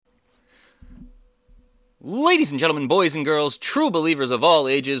Ladies and gentlemen, boys and girls, true believers of all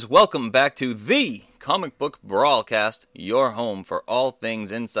ages, welcome back to the Comic Book Brawlcast, your home for all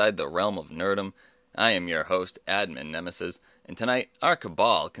things inside the realm of nerdom. I am your host, Admin Nemesis, and tonight our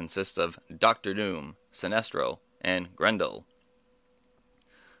cabal consists of Dr. Doom, Sinestro, and Grendel.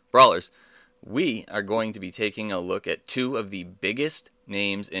 Brawlers, we are going to be taking a look at two of the biggest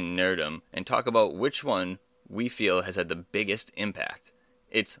names in nerdom and talk about which one we feel has had the biggest impact.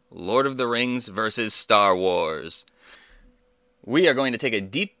 It's Lord of the Rings versus Star Wars. We are going to take a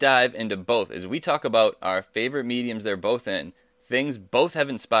deep dive into both as we talk about our favorite mediums they're both in, things both have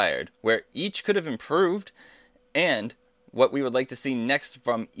inspired, where each could have improved, and what we would like to see next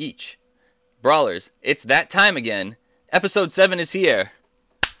from each. Brawlers, it's that time again. Episode 7 is here.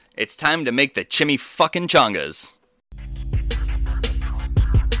 It's time to make the chimmy fucking chongas.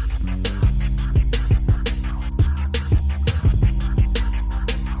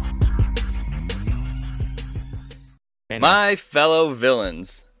 My fellow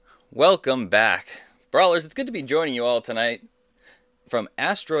villains, welcome back. Brawlers, it's good to be joining you all tonight from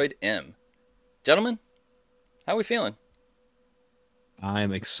Asteroid M. Gentlemen, how are we feeling?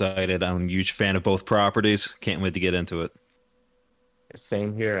 I'm excited. I'm a huge fan of both properties. Can't wait to get into it.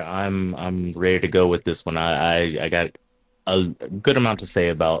 Same here. I'm ready to go with this one. I got a good amount to say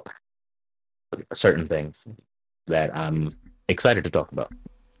about certain things that I'm excited to talk about.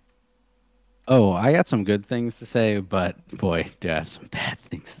 Oh, I got some good things to say, but boy, do I have some bad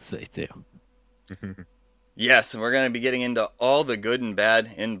things to say too. Yes, we're going to be getting into all the good and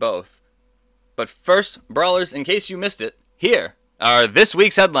bad in both. But first, Brawlers, in case you missed it, here are this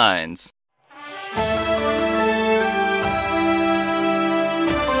week's headlines.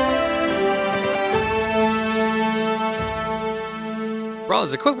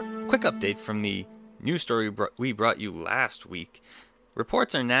 Brawlers, a quick update from the news story we brought you last week.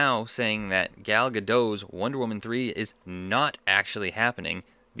 Reports are now saying that Gal Gadot's Wonder Woman 3 is not actually happening.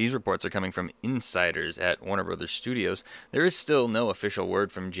 These reports are coming from insiders at Warner Brothers Studios. There is still no official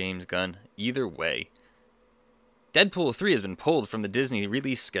word from James Gunn either way. Deadpool 3 has been pulled from the Disney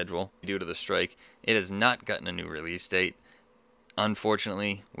release schedule due to the strike. It has not gotten a new release date.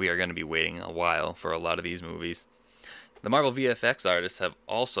 Unfortunately, we are going to be waiting a while for a lot of these movies. The Marvel VFX artists have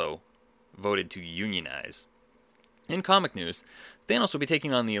also voted to unionize. In comic news, Thanos will be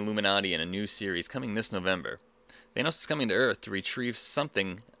taking on the Illuminati in a new series coming this November. Thanos is coming to Earth to retrieve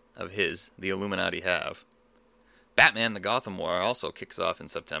something of his the Illuminati have. Batman the Gotham War also kicks off in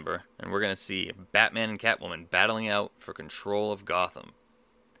September, and we're going to see Batman and Catwoman battling out for control of Gotham.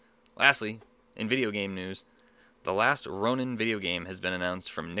 Lastly, in video game news, the last Ronin video game has been announced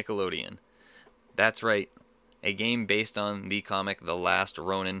from Nickelodeon. That's right, a game based on the comic The Last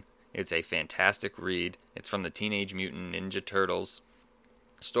Ronin. It's a fantastic read. It's from the Teenage Mutant Ninja Turtles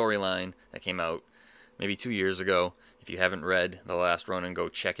storyline that came out maybe 2 years ago. If you haven't read The Last Ronin, go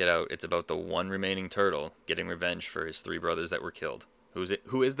check it out. It's about the one remaining turtle getting revenge for his three brothers that were killed.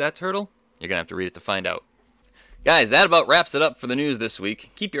 Who is that turtle? You're going to have to read it to find out. Guys, that about wraps it up for the news this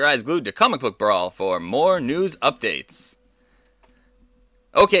week. Keep your eyes glued to Comic Book Brawl for more news updates.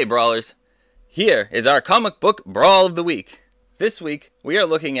 Okay, Brawlers, here is our Comic Book Brawl of the Week. This week, we are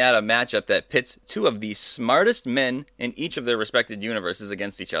looking at a matchup that pits two of the smartest men in each of their respected universes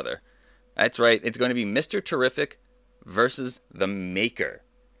against each other. That's right, it's going to be Mr. Terrific versus the Maker.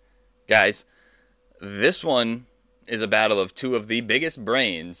 Guys, this one is a battle of two of the biggest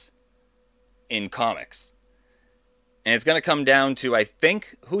brains in comics. And it's going to come down to, I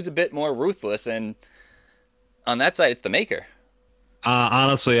think, who's a bit more ruthless, and on that side, it's the Maker.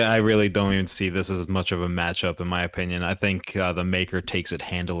 Honestly, I really don't even see this as much of a matchup, in my opinion. I think the Maker takes it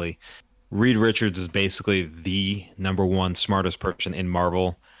handily. Reed Richards is basically the number one smartest person in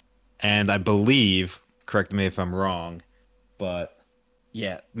Marvel. And I believe, correct me if I'm wrong, but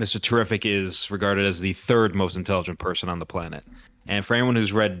yeah, Mr. Terrific is regarded as the third most intelligent person on the planet. And for anyone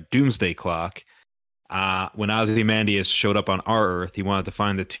who's read Doomsday Clock, when Ozymandias showed up on our Earth, he wanted to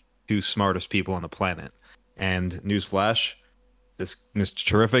find the two smartest people on the planet. And newsflash, this Mr.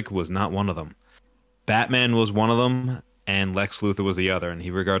 Terrific was not one of them. Batman was one of them, and Lex Luthor was the other, and he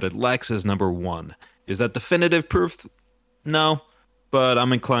regarded Lex as number one. Is that definitive proof? No, but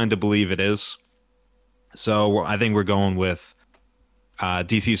I'm inclined to believe it is. So I think we're going with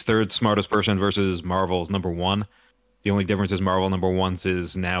DC's third smartest person versus Marvel's number one. The only difference is Marvel number one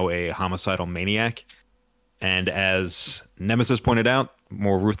is now a homicidal maniac. And as Nemesis pointed out,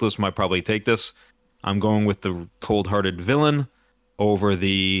 more ruthless might probably take this. I'm going with the cold-hearted villain over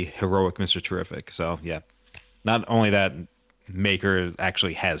the heroic Mr. Terrific. So, yeah. Not only that, Maker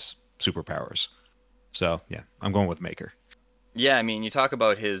actually has superpowers. So, yeah, I'm going with Maker. Yeah, I mean, you talk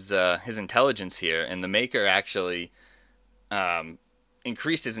about his intelligence here, and the Maker actually um,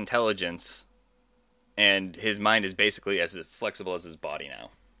 increased his intelligence, and his mind is basically as flexible as his body now.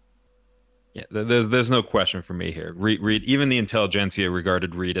 Yeah, there's no question for me here. Reed, even the intelligentsia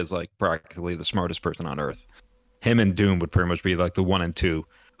regarded Reed as like practically the smartest person on Earth. Him and Doom would pretty much be like the one and two.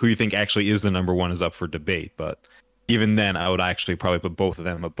 Who you think actually is the number one is up for debate, but even then, I would actually probably put both of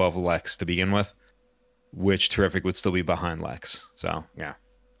them above Lex to begin with, which Terrific would still be behind Lex. So yeah,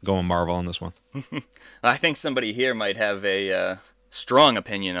 going Marvel on this one. I think somebody here might have a strong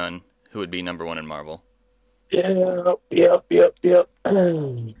opinion on who would be number one in Marvel. Yep.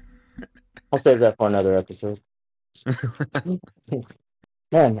 I'll save that for another episode.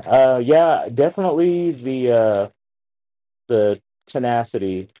 Man, yeah, definitely the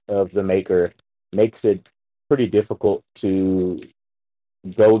tenacity of the Maker makes it pretty difficult to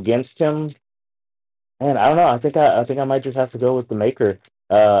go against him. And I don't know. I think I might just have to go with the Maker.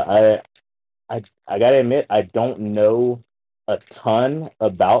 I gotta admit, I don't know a ton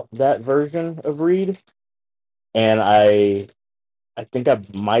about that version of Reed, and I think I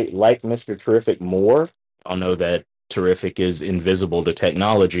might like Mr. Terrific more. I'll know that Terrific is invisible to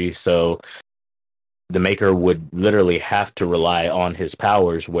technology, so the Maker would literally have to rely on his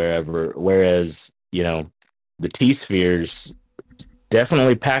powers whereas, the T spheres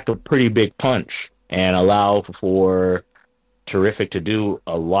definitely pack a pretty big punch and allow for Terrific to do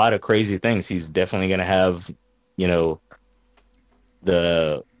a lot of crazy things. He's definitely going to have, you know,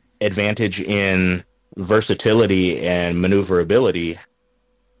 the advantage in versatility and maneuverability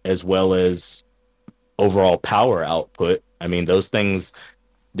as well as overall power output. I mean, those things,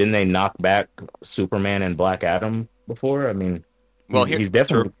 didn't they knock back Superman and Black Adam before? I mean, Well, he's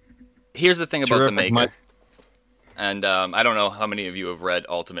definitely. here's the thing about the Terrific Maker, and I don't know how many of you have read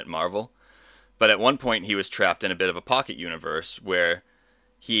Ultimate Marvel, but at one point he was trapped in a bit of a pocket universe where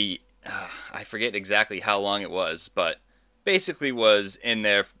he, I forget exactly how long it was, but basically was in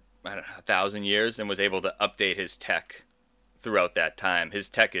there, I don't know, 1,000 years and was able to update his tech throughout that time. His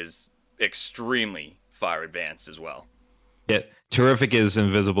tech is extremely far advanced as well. Yeah, Terrific is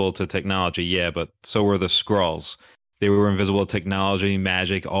invisible to technology, yeah, but so were the Skrulls. They were invisible to technology,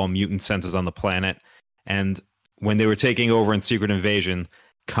 magic, all mutant senses on the planet. And when they were taking over in Secret Invasion,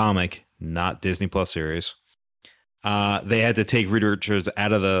 comic, not Disney Plus series, they had to take Reed Richards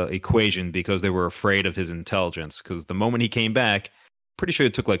out of the equation because they were afraid of his intelligence. Because the moment he came back, pretty sure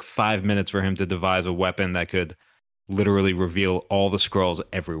it took like 5 minutes for him to devise a weapon that could literally reveal all the Skrulls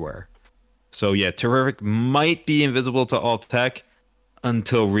everywhere. So yeah, Terrific might be invisible to all tech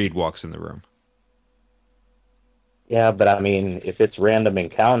until Reed walks in the room. Yeah, but I mean, if it's random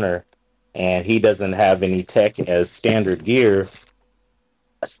encounter and he doesn't have any tech as standard gear,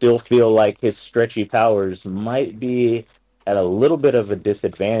 I still feel like his stretchy powers might be at a little bit of a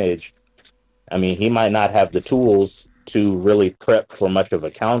disadvantage. I mean, he might not have the tools to really prep for much of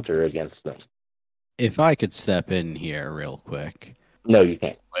a counter against them. If I could step in here real quick. No, you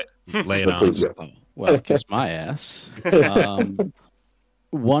can't. Lay it But on please us. go. Oh, well, kiss my ass.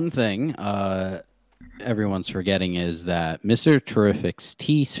 One thing everyone's forgetting is that Mr. Terrific's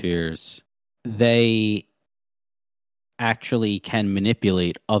T spheres, they actually can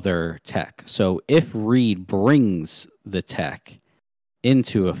manipulate other tech. So if Reed brings the tech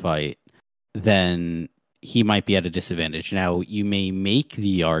into a fight, then he might be at a disadvantage. Now, you may make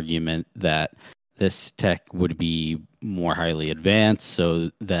the argument that this tech would be more highly advanced, so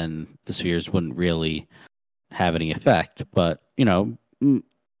then the spheres wouldn't really have any effect. But,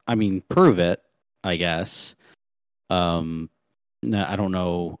 I mean, prove it, I guess. No, I don't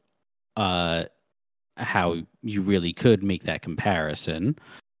know how you really could make that comparison.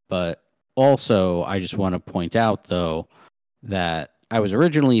 But also, I just want to point out, though, that I was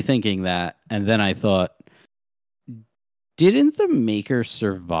originally thinking that, and then I thought, didn't the Maker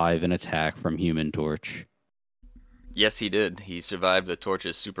survive an attack from Human Torch? Yes, he did. He survived the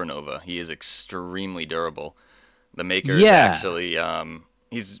Torch's supernova. He is extremely durable. The Maker is Yeah. actually,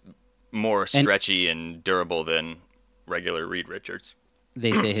 he's more And- stretchy and durable than regular Reed Richards.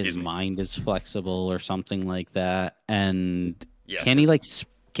 They say his Excuse me. mind is flexible or something like that. And Yes,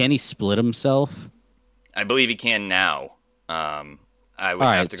 can he split himself? I believe he can now. I would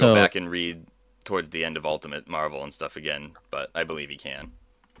All have right, to go so- back and read towards the end of Ultimate Marvel and stuff again, but I believe he can.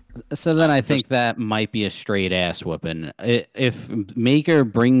 So then I think that might be a straight ass whooping. If Maker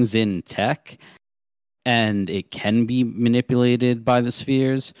brings in tech and it can be manipulated by the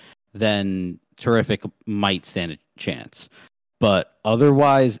spheres, then Terrific might stand a chance. But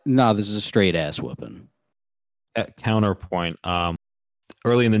otherwise, no, this is a straight ass whooping. At counterpoint,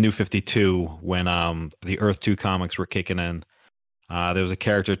 early in the New 52, when the Earth 2 comics were kicking in, There was a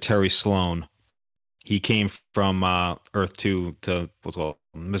character, Terry Sloan. He came from Earth 2 to what's called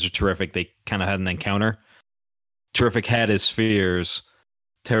Mr. Terrific. They kind of had an encounter. Terrific had his spheres.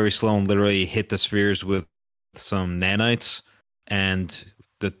 Terry Sloan literally hit the spheres with some nanites, and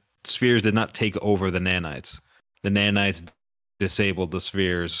the spheres did not take over the nanites. The nanites disabled the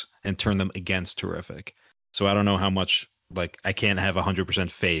spheres and turned them against Terrific. So I don't know how much, like, I can't have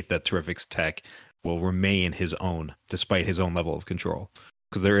 100% faith that Terrific's tech will remain his own, despite his own level of control.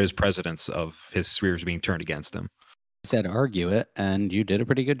 Because there is precedence of his spheres being turned against him. I said argue it, and you did a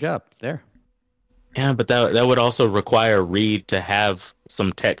pretty good job there. Yeah, but that would also require Reed to have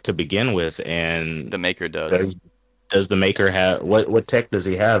some tech to begin with, and The Maker does. Does the Maker have what tech does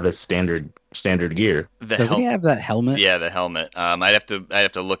he have as standard gear? Doesn't he have that helmet? Yeah, the helmet. I'd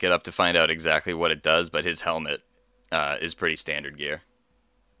have to look it up to find out exactly what it does, but his helmet is pretty standard gear.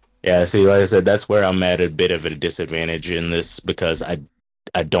 Yeah, see, like I said, that's where I'm at a bit of a disadvantage in this because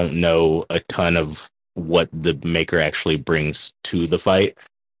I don't know a ton of what the Maker actually brings to the fight.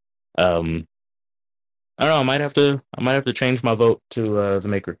 I don't know. I might have to change my vote to the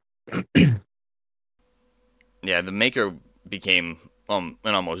Maker. Yeah, the Maker became an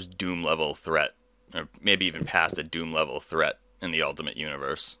almost Doom level threat, or maybe even past a Doom level threat in the Ultimate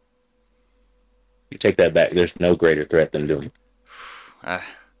Universe. You take that back. There's no greater threat than Doom.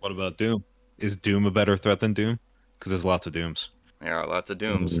 What about Doom? Is Doom a better threat than Doom? Because there's lots of Dooms. There are lots of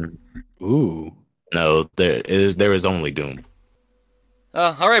Dooms. Ooh. No, there is only Doom.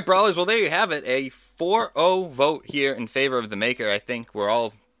 All right, Brawlers. Well, there you have it. A 4-0 vote here in favor of the Maker. I think we're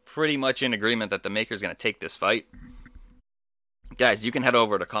all pretty much in agreement that the Maker's going to take this fight. Guys, you can head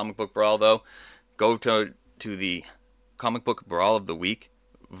over to Comic Book Brawl, though. Go to the Comic Book Brawl of the Week.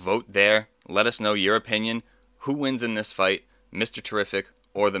 Vote there. Let us know your opinion. Who wins in this fight, Mr. Terrific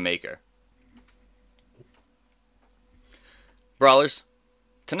or the Maker? Brawlers,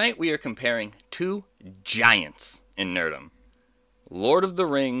 tonight we are comparing two giants in nerdom. Lord of the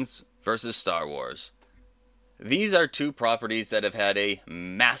Rings versus Star Wars. These are two properties that have had a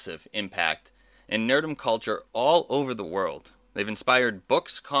massive impact in nerdom culture all over the world. They've inspired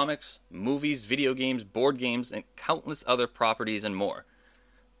books, comics, movies, video games, board games, and countless other properties and more.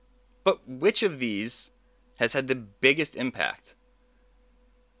 But which of these has had the biggest impact?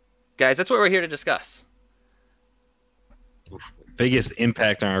 Guys, that's what we're here to discuss. Biggest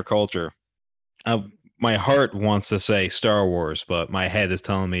impact on our culture. My heart wants to say Star Wars, but my head is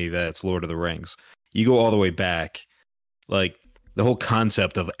telling me that it's Lord of the Rings. You go all the way back, like the whole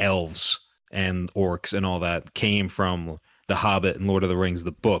concept of elves and orcs and all that came from The Hobbit and Lord of the Rings,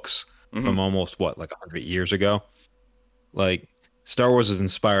 the books, from almost like 100 years ago. Like Star Wars has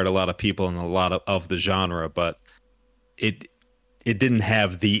inspired a lot of people in a lot of the genre, but it didn't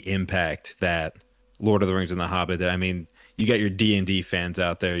have the impact that Lord of the Rings and The Hobbit did. I mean, you got your D&D fans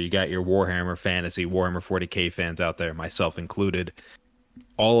out there, you got your Warhammer Fantasy, Warhammer 40K fans out there, myself included.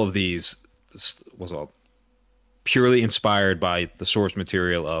 All of these was all purely inspired by the source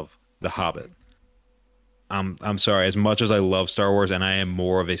material of The Hobbit. I'm sorry, as much as I love Star Wars, and I am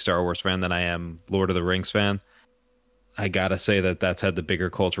more of a Star Wars fan than I am Lord of the Rings fan, I gotta say that that's had the bigger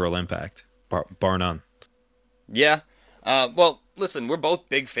cultural impact, bar none. Yeah. Well, listen, we're both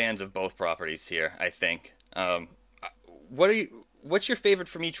big fans of both properties here, I think. What's your favorite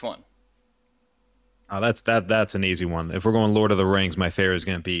from each one? That's an easy one. If we're going Lord of the Rings, my favorite is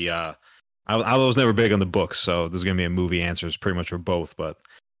going to be. I was never big on the books, so this is going to be a movie answers pretty much for both. But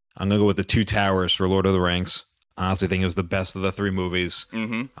I'm going to go with the Two Towers for Lord of the Rings. I honestly think it was the best of the three movies.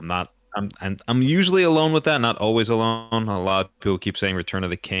 I'm usually alone with that, not always alone. A lot of people keep saying Return of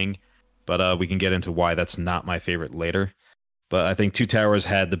the King, but we can get into why that's not my favorite later. But I think Two Towers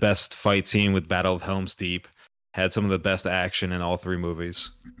had the best fight scene with Battle of Helm's Deep. Had some of the best action in all three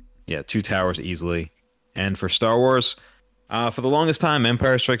movies. Yeah, Two Towers easily. And for Star Wars, for the longest time,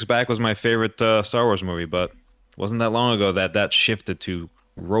 Empire Strikes Back was my favorite Star Wars movie, but it wasn't that long ago that shifted to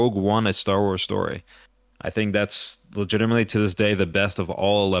Rogue One, a Star Wars story. I think that's legitimately to this day the best of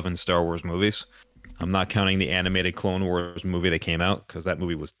all 11 Star Wars movies. I'm not counting the animated Clone Wars movie that came out, because that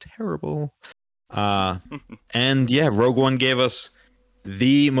movie was terrible. And yeah, Rogue One gave us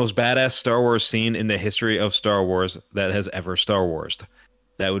the most badass Star Wars scene in the history of Star Wars that has ever Star Warsed.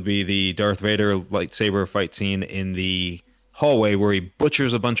 That would be the Darth Vader lightsaber fight scene in the hallway where he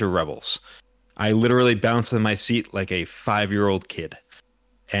butchers a bunch of rebels. I literally bounced in my seat like a 5-year-old kid.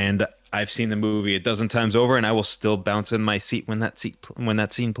 And I've seen the movie a dozen times over, and I will still bounce in my seat when that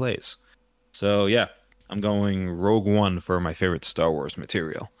scene plays. So yeah, I'm going Rogue One for my favorite Star Wars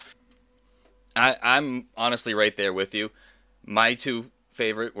material. I'm honestly right there with you. My two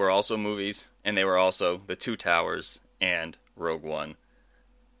favorite were also movies, and they were also The Two Towers and Rogue One.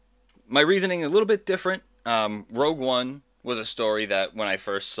 My reasoning a little bit different. Rogue One was a story that when I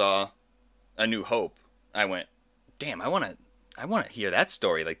first saw A New Hope, I went, "Damn, I want to hear that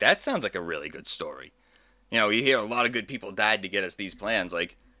story. Like that sounds like a really good story." You know, you hear a lot of good people died to get us these plans.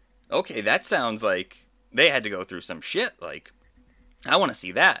 Like, okay, that sounds like they had to go through some shit. Like, I want to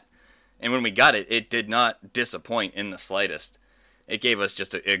see that. And when we got it, it did not disappoint in the slightest. It gave us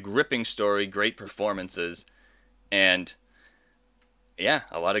just a gripping story, great performances, and yeah,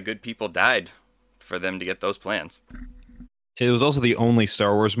 a lot of good people died for them to get those plans. It was also the only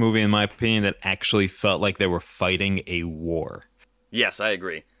Star Wars movie, in my opinion, that actually felt like they were fighting a war. Yes, I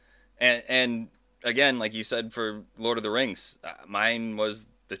agree. And again, like you said for Lord of the Rings, mine was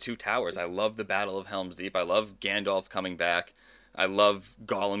the Two Towers. I love the Battle of Helm's Deep. I love Gandalf coming back. I love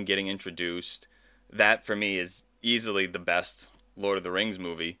Gollum getting introduced. That, for me, is easily the best Lord of the Rings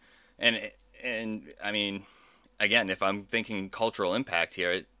movie. And I mean, again, if I'm thinking cultural impact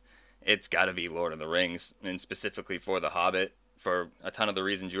here, it's got to be Lord of the Rings, and specifically for The Hobbit, for a ton of the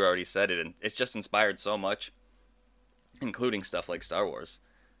reasons you already said it. And it's just inspired so much, including stuff like Star Wars.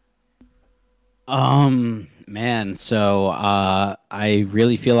 Man, so I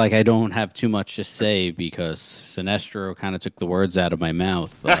really feel like I don't have too much to say because Sinestro kind of took the words out of my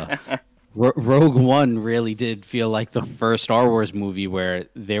mouth. Rogue One really did feel like the first Star Wars movie where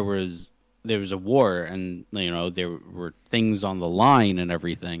there was a war and there were things on the line and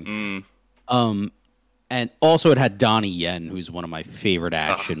everything. And also it had Donnie Yen, who's one of my favorite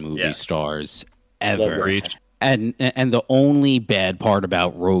action movie stars ever. And the only bad part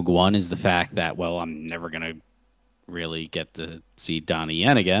about Rogue One is the fact that, well, I'm never gonna really get to see Donnie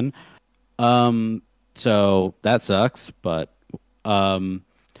Yen again. So that sucks. But so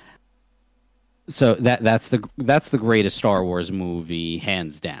that's the greatest Star Wars movie,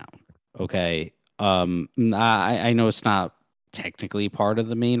 hands down. Okay. I know it's not technically part of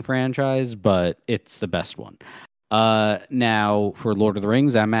the main franchise, but it's the best one. Now for Lord of the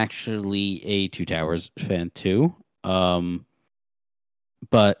Rings, I'm actually a Two Towers fan too. But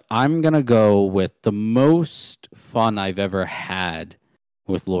I'm gonna go with the most fun I've ever had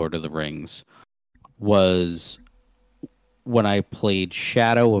with Lord of the Rings was when I played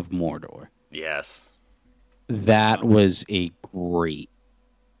Shadow of Mordor. Yes. That was a great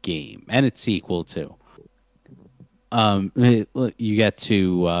game, and its sequel too. You get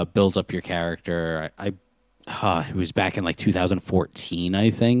to build up your character. It was back in like 2014, I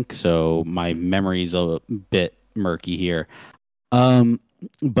think. So my memory's a bit murky here.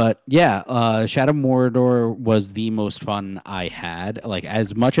 But yeah, Shadow of Mordor was the most fun I had. Like,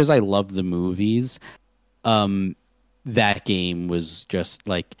 as much as I love the movies, that game was just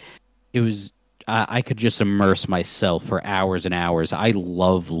like, it was. I could just immerse myself for hours and hours. I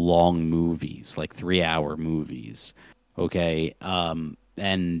love long movies, like 3-hour movies. Okay, and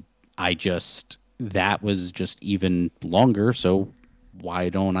that was just even longer. So why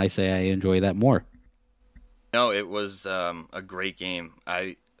don't I say I enjoy that more? No, it was a great game.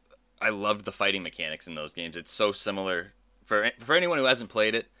 I loved the fighting mechanics in those games. It's so similar for anyone who hasn't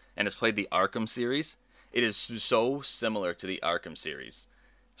played it and has played the Arkham series. It is so similar to the Arkham series.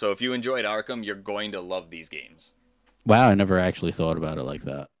 So if you enjoyed Arkham, you're going to love these games. Wow, I never actually thought about it like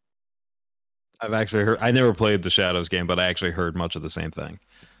that. I've actually heard. I never played the Shadows game, but I actually heard much of the same thing.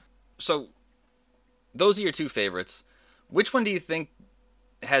 So those are your two favorites. Which one do you think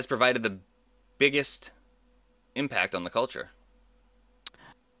has provided the biggest impact on the culture?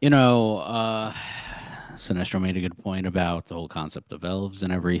 Sinestro made a good point about the whole concept of elves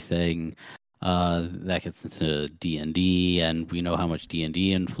and everything. That gets into D&D, and we know how much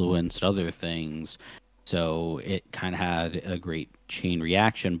D&D influenced other things. So it kind of had a great chain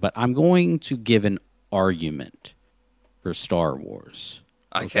reaction. But I'm going to give an argument for Star Wars.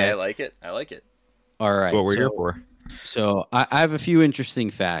 Okay, I like it. All right. That's what we're here for. So I have a few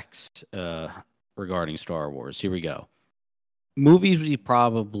interesting facts regarding Star Wars. Here we go. Movies we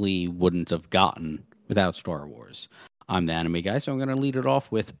probably wouldn't have gotten without Star Wars. I'm the anime guy, so I'm going to lead it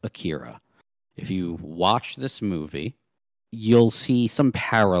off with Akira. If you watch this movie, you'll see some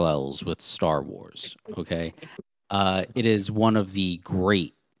parallels with Star Wars. Okay, it is one of the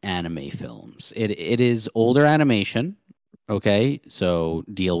great anime films. It is older animation. Okay, so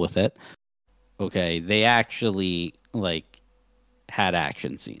deal with it. Okay, they actually had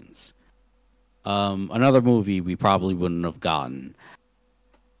action scenes. Another movie we probably wouldn't have gotten.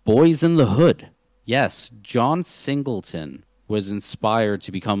 Boys in the Hood. Yes, John Singleton was inspired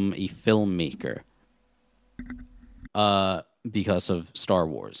to become a filmmaker because of Star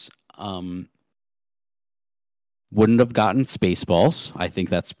Wars. Wouldn't have gotten Spaceballs. I think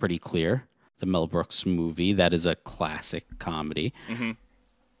that's pretty clear. the Mel Brooks movie. That is a classic comedy.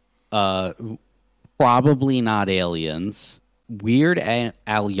 Mm-hmm. Probably not Aliens. Weird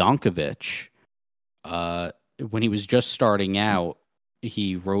Al Yankovic, when he was just starting out,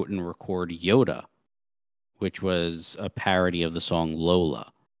 he wrote and recorded Yoda, which was a parody of the song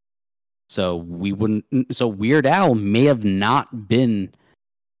Lola. So Weird Al may have not been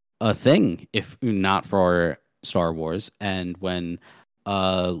a thing if not for Star Wars. And when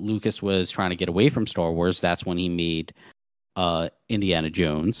Lucas was trying to get away from Star Wars, that's when he made Indiana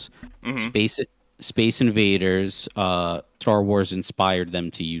Jones. Mm-hmm. Space Invaders. Star Wars inspired them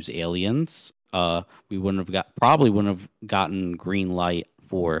to use aliens. We probably wouldn't have gotten green light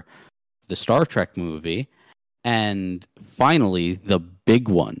for the Star Trek movie. And finally, the big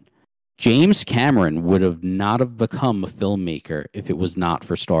one. James Cameron would have not have become a filmmaker if it was not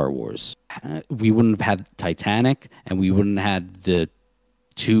for Star Wars. We wouldn't have had Titanic, and we wouldn't have had the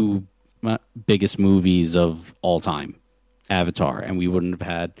two biggest movies of all time, Avatar, and we wouldn't have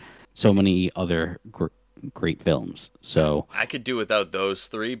had so many other great films. So I could do without those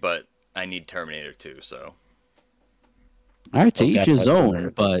three, but I need Terminator 2, so. All right, to each his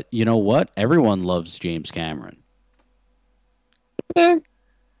own, but you know what? Everyone loves James Cameron.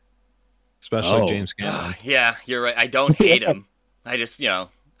 Especially James Cameron. Yeah, you're right. I don't hate him. I just, I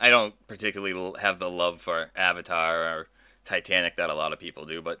don't particularly have the love for Avatar or Titanic that a lot of people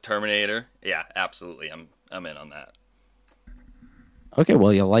do, but Terminator, yeah, absolutely. I'm in on that. Okay,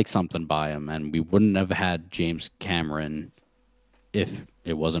 well, you like something by him, and we wouldn't have had James Cameron if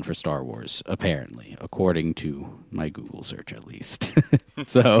it wasn't for Star Wars, apparently, according to my Google search, at least.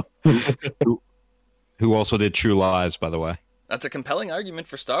 So, who also did True Lies, by the way. That's a compelling argument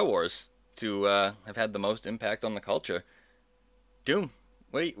for Star Wars to have had the most impact on the culture. Doom,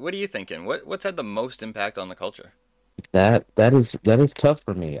 what are you thinking? What's had the most impact on the culture? That is tough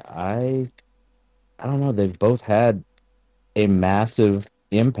for me. I don't know. They've both had a massive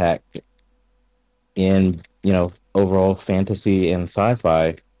impact in overall fantasy and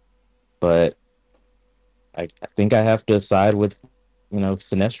sci-fi, but I think I have to side with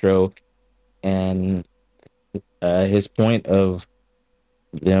Sinestro and his point of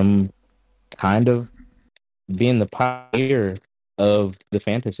them kind of being the pioneer of the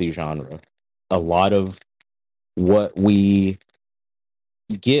fantasy genre. A lot of what we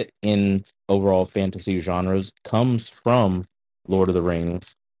get in overall fantasy genres comes from Lord of the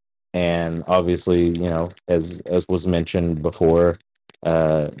Rings, and obviously, as was mentioned before,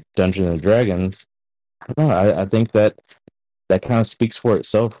 Dungeons and Dragons. I don't know. I think that kind of speaks for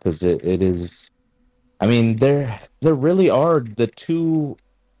itself because it is. I mean, there really are the two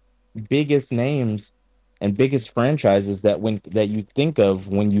biggest names and biggest franchises that you think of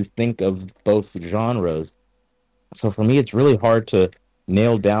when you think of both genres. So for me, it's really hard to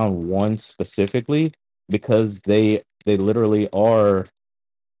nail down one specifically because they literally are,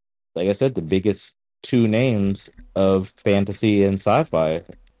 like I said, the biggest two names of fantasy and sci-fi.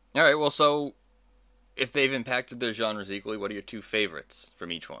 All right, well, so if they've impacted their genres equally, what are your two favorites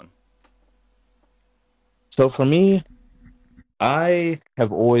from each one? So for me, I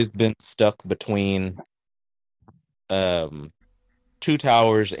have always been stuck between Two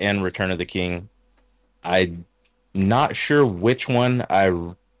Towers and Return of the King. I'm not sure which one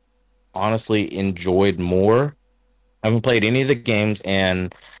I honestly enjoyed more. I haven't played any of the games,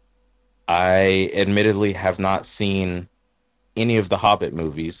 and I admittedly have not seen any of the Hobbit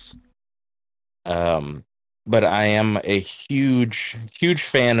movies. But I am a huge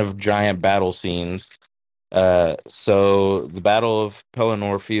fan of giant battle scenes. So the Battle of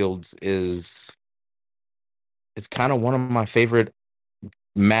Pelennor Fields is kind of one of my favorite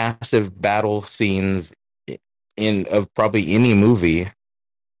massive battle scenes of probably any movie.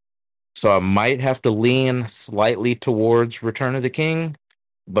 So I might have to lean slightly towards Return of the King,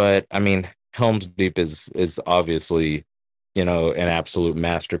 but I mean Helm's Deep is obviously, an absolute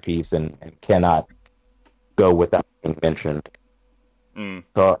masterpiece and cannot go without being mentioned.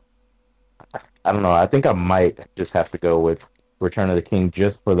 So I don't know. I think I might just have to go with Return of the King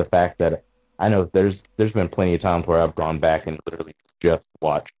just for the fact that I know there's been plenty of times where I've gone back and literally just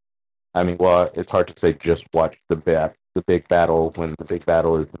watched. I mean, well, it's hard to say just watch the big battle when the big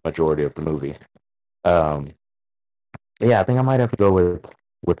battle is the majority of the movie. Yeah, I think I might have to go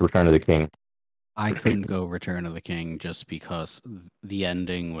with Return of the King. I couldn't go Return of the King just because the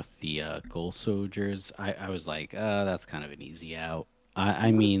ending with the Gold Soldiers. I was like, that's kind of an easy out.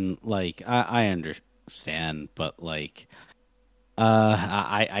 I mean, like, I understand, but like,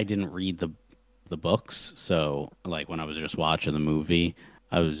 I didn't read the books, so like when I was just watching the movie,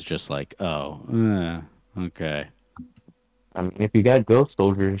 I was just like, oh, okay. I mean, if you got Ghost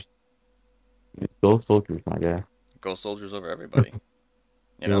Soldiers, Ghost soldiers, my guy. Ghost soldiers over everybody.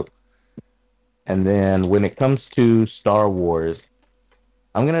 You know? And then when it comes to Star Wars,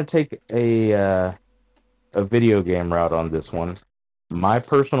 I'm gonna take a video game route on this one. My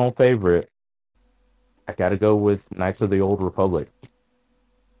personal favorite, I gotta go with Knights of the Old Republic,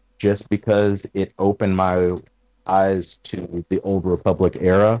 just because it opened my eyes to the Old Republic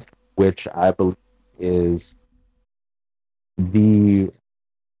era, which I believe is the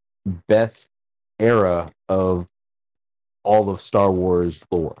best era of all of Star Wars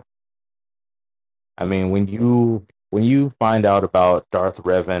lore. I mean, when you find out about Darth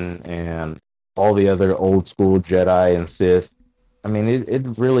Revan and all the other old school Jedi and Sith, I mean,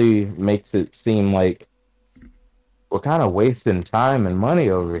 it really makes it seem like we're kind of wasting time and money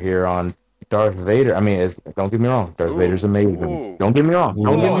over here on Darth Vader. I mean, don't get me wrong, Darth Vader's amazing. Ooh. Don't get me wrong.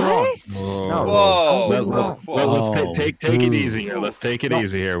 Don't get me wrong. Whoa. No, Whoa. don't get me wrong. Let's take it easy here. Let's take it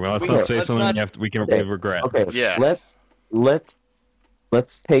easy here. Well, let's not say let's something not- we can Okay. regret. Okay, Yes.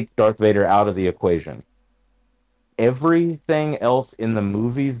 let's take Darth Vader out of the equation. Everything else in the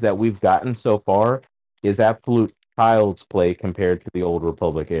movies that we've gotten so far is absolute child's play compared to the Old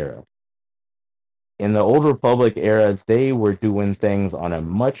Republic era. In the Old Republic era, they were doing things on a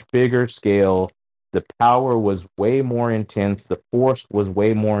much bigger scale. The power was way more intense. The force was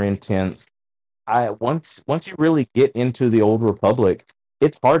way more intense. Once you really get into the Old Republic,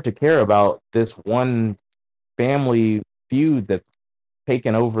 it's hard to care about this one family feud that's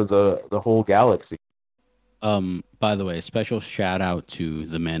taken over the whole galaxy. By the way, special shout out to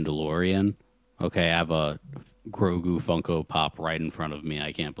The Mandalorian. Okay, I have a Grogu Funko Pop right in front of me.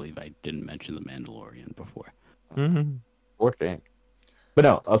 I can't believe I didn't mention The Mandalorian before. Mhm. For shame. But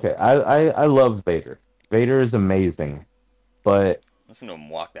no, okay. I love Vader. Vader is amazing. But Listen to him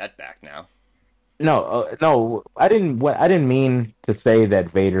walk that back now. no, I didn't mean to say that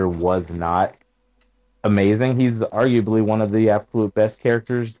Vader was not amazing. He's arguably one of the absolute best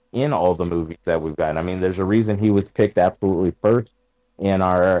characters in all the movies that we've gotten. I mean, there's a reason he was picked absolutely first in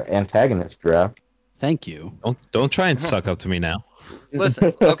our antagonist draft. Thank you. Don't try and suck up to me now.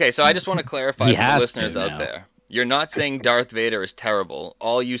 Listen, okay, so I just want to clarify He for the has listeners to out now. there. You're not saying Darth Vader is terrible.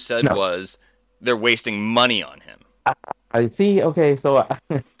 All you said No. was they're wasting money on him. I see. Okay, so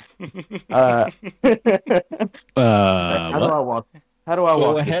how do I walk? How do I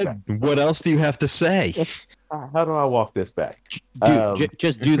Go walk this ahead. What else do you have to say? back? How do I walk this back?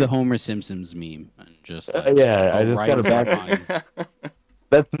 Just do the Homer Simpsons meme and just Yeah, I go just right gotta into the back. lines.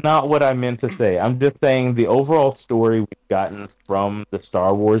 That's not what I meant to say. I'm just saying the overall story we've gotten from the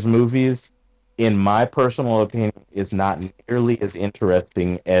Star Wars movies, in my personal opinion, is not nearly as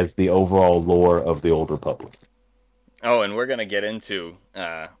interesting as the overall lore of the Old Republic. Oh, and we're going to get into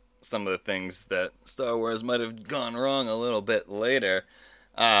some of the things that Star Wars might have gone wrong a little bit later.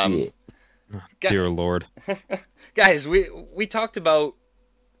 Yeah. Dear Lord. Guys, we talked about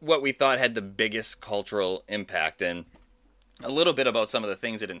what we thought had the biggest cultural impact and a little bit about some of the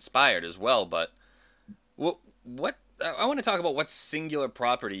things it inspired as well, but what I want to talk about what singular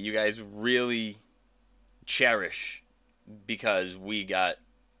property you guys really cherish because we got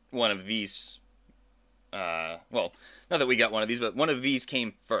one of these well, not that we got one of these, but one of these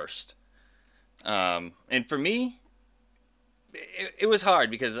came first. And for me, it was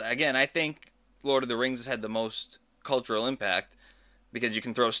hard because, again, I think Lord of the Rings has had the most cultural impact because you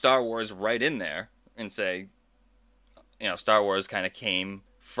can throw Star Wars right in there and say, you know, Star Wars kind of came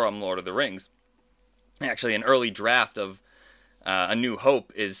from Lord of the Rings. Actually, an early draft of A New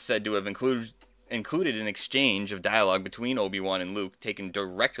Hope is said to have included an exchange of dialogue between Obi-Wan and Luke taken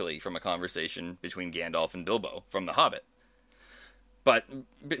directly from a conversation between Gandalf and Bilbo from The Hobbit. But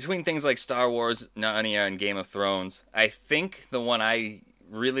between things like Star Wars, Narnia, and Game of Thrones, I think the one I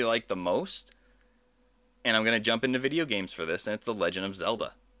really like the most, and I'm going to jump into video games for this, and it's The Legend of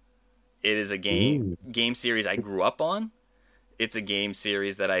Zelda. It is a game series I grew up on. It's a game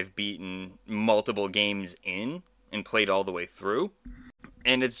series that I've beaten multiple games in and played all the way through.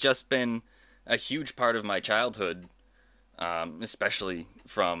 And it's just been a huge part of my childhood, especially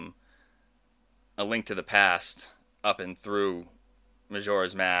from A Link to the Past up and through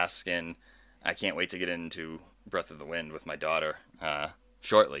Majora's Mask, and I can't wait to get into Breath of the Wind with my daughter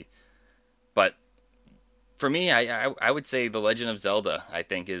shortly. But for me, I would say The Legend of Zelda, I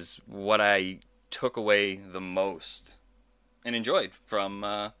think, is what I took away the most and enjoyed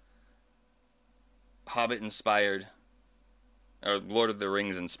from Hobbit-inspired, or Lord of the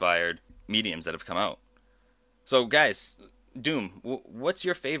Rings-inspired mediums that have come out. So, guys, Doom, what's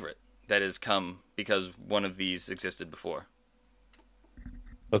your favorite that has come because one of these existed before?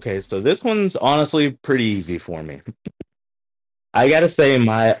 Okay, so this one's honestly pretty easy for me. I gotta say,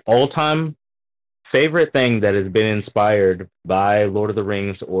 my all-time favorite thing that has been inspired by Lord of the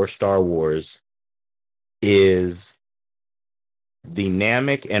Rings or Star Wars is the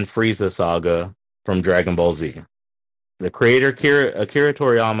Namek and Frieza saga from Dragon Ball Z. The creator Akira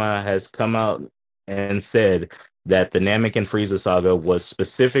Toriyama has come out and said that the Namek and Frieza saga was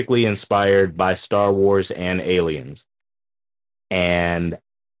specifically inspired by Star Wars and Aliens. And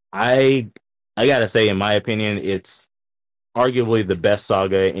I gotta say, in my opinion, it's arguably the best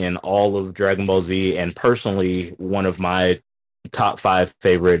saga in all of Dragon Ball Z, and personally one of my top 5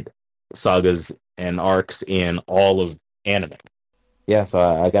 favorite sagas and arcs in all of anime. Yeah, so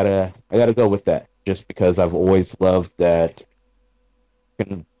I gotta go with that, just because I've always loved that. You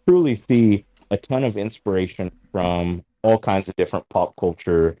can truly see a ton of inspiration from all kinds of different pop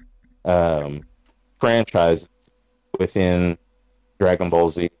culture um, franchises within Dragon Ball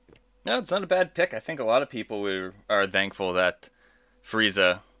Z. No, it's not a bad pick. I think a lot of people are thankful that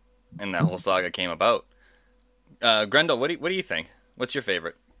Frieza and that whole saga came about. Grendel, what do you think? What's your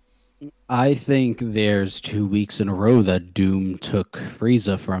favorite? I think there's 2 weeks in a row that Doom took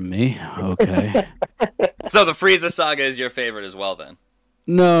Frieza from me. Okay. So the Frieza saga is your favorite as well, then?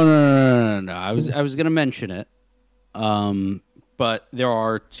 No. I was gonna mention it. But there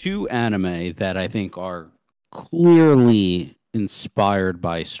are 2 anime that I think are clearly inspired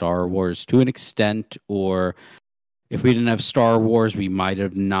by Star Wars to an extent, or if we didn't have Star Wars, we might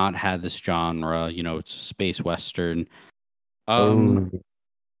have not had this genre. You know, it's a space western.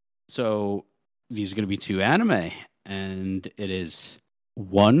 So these are going to be 2 anime, and it is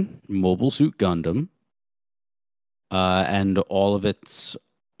 1 Mobile Suit Gundam, and all of its,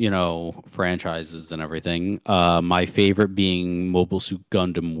 franchises and everything. My favorite being Mobile Suit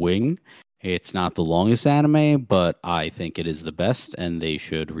Gundam Wing. It's not the longest anime, but I think it is the best, and they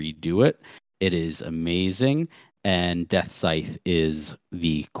should redo it. It is amazing, and Death Scythe is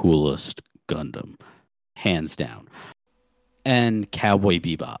the coolest Gundam, hands down. And Cowboy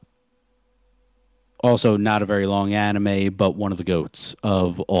Bebop. Also, not a very long anime, but one of the GOATs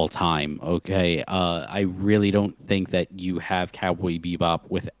of all time, okay? I really don't think that you have Cowboy Bebop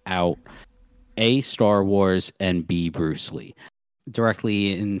without A, Star Wars, and B, Bruce Lee.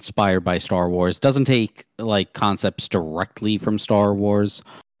 Directly inspired by Star Wars. Doesn't take, concepts directly from Star Wars,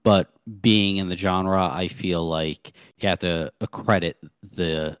 but being in the genre, I feel like you have to accredit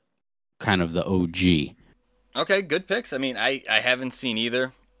the kind of the OG. Okay, good picks. I mean, I haven't seen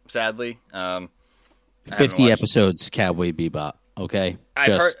either, sadly. 50 episodes, Cowboy Bebop. Okay,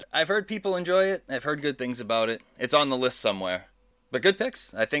 I've heard people enjoy it. I've heard good things about it. It's on the list somewhere. But good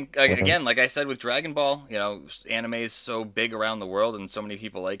picks. I think again, like I said with Dragon Ball, anime is so big around the world and so many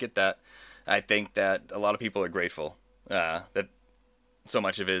people like it that I think that a lot of people are grateful that so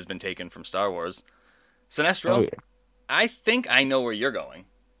much of it has been taken from Star Wars. Sinestro, I think I know where you're going,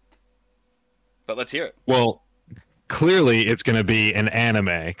 but let's hear it. Well, clearly it's going to be an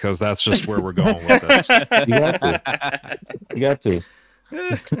anime because that's just where we're going with this. You got to.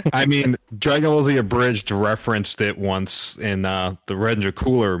 I mean, Dragon Ball Z Abridged referenced it once in the Ranger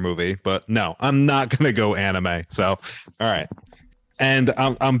Cooler movie, but no, I'm not going to go anime. So, all right. And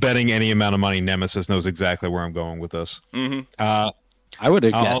I'm betting any amount of money Nemesis knows exactly where I'm going with this. Mm-hmm. I would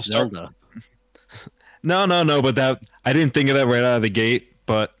have guessed Zelda. No, but I didn't think of that right out of the gate,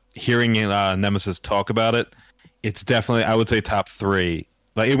 but hearing Nemesis talk about it, it's definitely, I would say, top 3.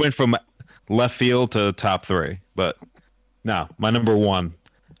 Like, it went from left field to top 3, but no, my number 1.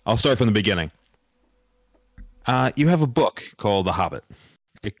 I'll start from the beginning. You have a book called The Hobbit.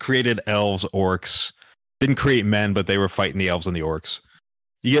 It created elves, orcs. Didn't create men, but they were fighting the elves and the orcs.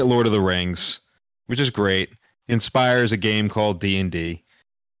 You get Lord of the Rings, which is great. Inspires a game called D&D,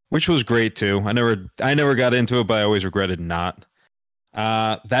 which was great too. I never got into it, but I always regretted not.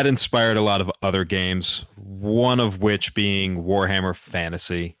 That inspired a lot of other games, one of which being Warhammer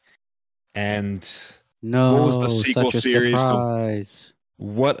Fantasy. And no, what was the sequel such a series surprise.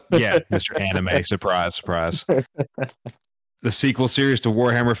 What? Yeah, Mr. Anime, surprise. The sequel series to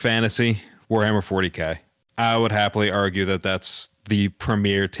Warhammer Fantasy, Warhammer 40K. I would happily argue that that's the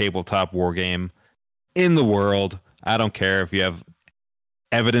premier tabletop war game in the world. I don't care if you have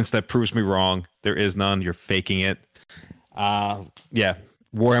evidence that proves me wrong. There is none. You're faking it. Yeah,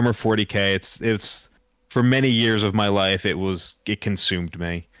 Warhammer 40K. It's for many years of my life. It consumed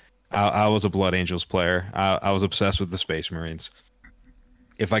me. I was a Blood Angels player. I was obsessed with the Space Marines.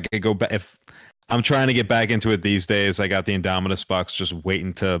 If I could go back, if I'm trying to get back into it these days, I got the Indominus box just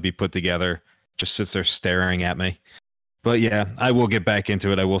waiting to be put together. Just sits there staring at me. But yeah, I will get back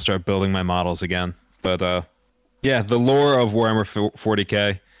into it. I will start building my models again. But yeah, the lore of Warhammer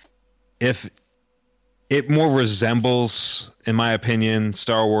 40K, if it more resembles, in my opinion,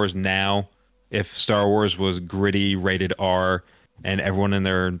 Star Wars now if Star Wars was gritty, rated R, and everyone in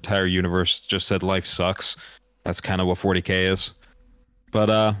their entire universe just said life sucks. That's kind of what 40K is.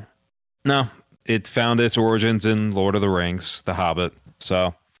 But no, it found its origins in Lord of the Rings, The Hobbit.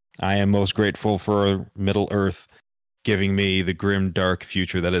 So I am most grateful for Middle Earth giving me the grim, dark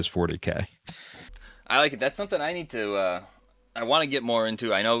future that is 40K. I like it. That's something I need to. I want to get more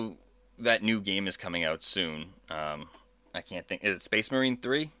into. I know that new game is coming out soon. I can't think. Is it Space Marine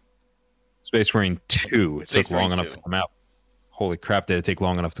 3? Space Marine 2. It Space took long Marine enough 2. to come out. Holy crap, did it take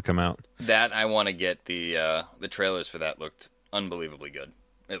long enough to come out? That I want to get the trailers for that looked unbelievably good.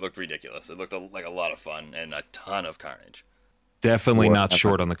 It looked ridiculous. It looked like a lot of fun and a ton of carnage. Definitely not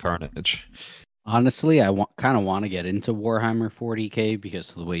short on the carnage. Honestly, I kind of want to get into Warhammer 40K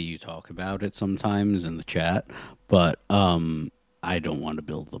because of the way you talk about it sometimes in the chat, but I don't want to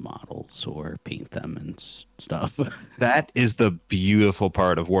build the models or paint them and stuff. That is the beautiful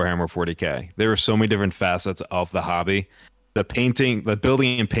part of Warhammer 40K. There are so many different facets of the hobby. The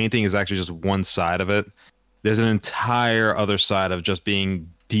building and painting is actually just one side of it. There's an entire other side of just being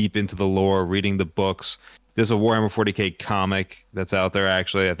deep into the lore, reading the books. There's a Warhammer 40K comic that's out there,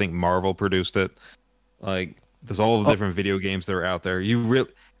 actually. I think Marvel produced it. Like, there's all the different video games that are out there.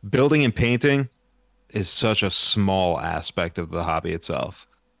 Building and painting is such a small aspect of the hobby itself.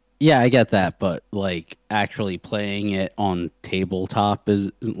 Yeah, I get that, but like actually playing it on tabletop is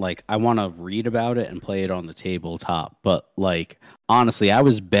like I want to read about it and play it on the tabletop, but like honestly, I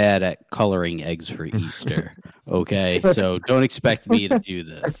was bad at coloring eggs for Easter. Okay, so don't expect me to do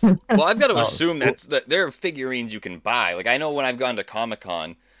this. Well, I've got to assume that there are figurines you can buy. Like I know when I've gone to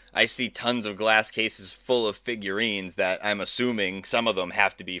Comic-Con, I see tons of glass cases full of figurines that I'm assuming some of them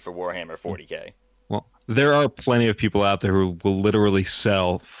have to be for Warhammer 40K. Well, there are plenty of people out there who will literally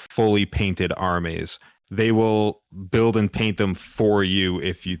sell fully painted armies. They will build and paint them for you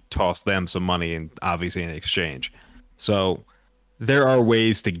if you toss them some money, and obviously in exchange. So there are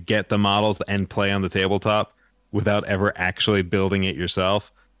ways to get the models and play on the tabletop without ever actually building it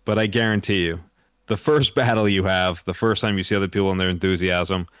yourself. But I guarantee you, the first battle you have, the first time you see other people and their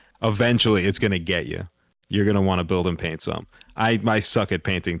enthusiasm, eventually it's going to get you. You're going to want to build and paint some. I suck at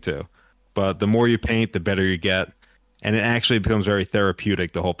painting too. But the more you paint, the better you get. And it actually becomes very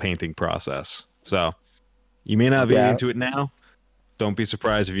therapeutic, the whole painting process. So you may not be into it now. Don't be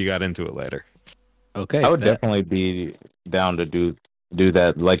surprised if you got into it later. Okay. I would definitely be down to do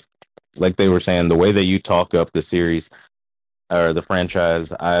that. Like they were saying, the way that you talk up the series or the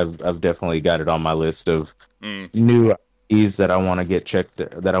franchise, I've definitely got it on my list of new IPs that I want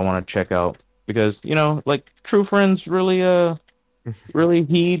to check out, because like true friends really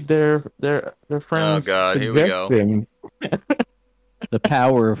heed their friends. Oh God, here we go. The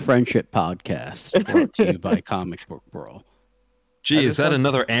Power of Friendship podcast, brought to you by Comic Book Brawl. Gee, is that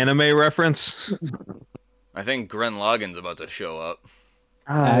another anime reference? I think Gren Loggin's about to show up.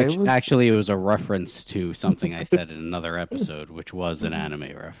 Actually, it was a reference to something I said in another episode, which was an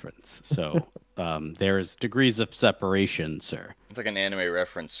anime reference. So there's degrees of separation, sir. It's like an anime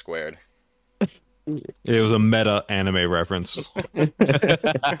reference squared. It was a meta anime reference.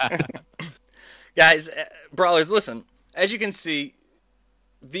 Guys, brawlers, listen. As you can see,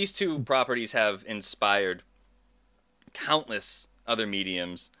 these two properties have inspired countless other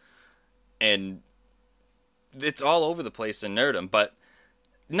mediums, and it's all over the place in nerdom, but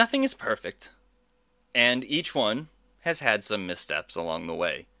nothing is perfect, and each one has had some missteps along the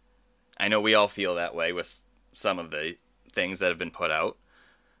way. I know we all feel that way with some of the things that have been put out,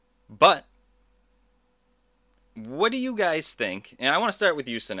 but what do you guys think? And I want to start with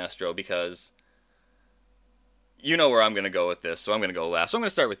you, Sinestro, because you know where I'm going to go with this, so I'm going to go last. So I'm going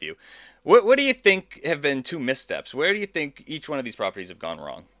to start with you. What do you think have been two missteps? Where do you think each one of these properties have gone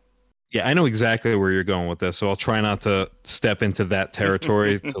wrong? Yeah, I know exactly where you're going with this, so I'll try not to step into that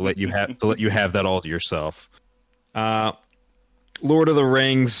territory to let you have that all to yourself. Lord of the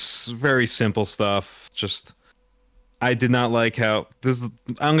Rings, very simple stuff. Just I did not like how this.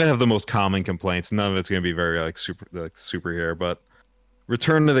 I'm gonna have the most common complaints. None of it's gonna be very super here, but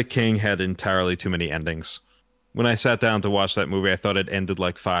Return of the King had entirely too many endings. When I sat down to watch that movie, I thought it ended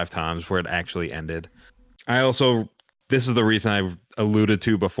like 5 times where it actually ended. This is the reason I alluded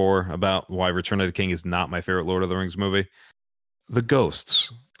to before about why Return of the King is not my favorite Lord of the Rings movie. The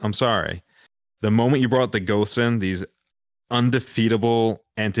ghosts. I'm sorry. The moment you brought the ghosts in, these undefeatable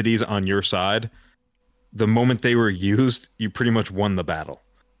entities on your side, the moment they were used, you pretty much won the battle.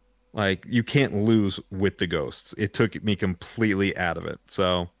 Like, you can't lose with the ghosts. It took me completely out of it.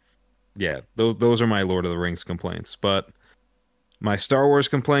 So, yeah, those are my Lord of the Rings complaints. But my Star Wars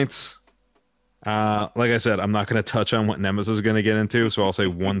complaints, Like I said, I'm not going to touch on what Nemesis is going to get into, so I'll say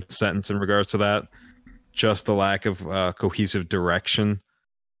one sentence in regards to that. Just the lack of cohesive direction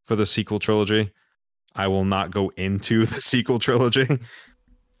for the sequel trilogy. I will not go into the sequel trilogy.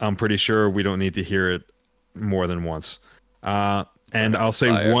 I'm pretty sure we don't need to hear it more than once. And I'll say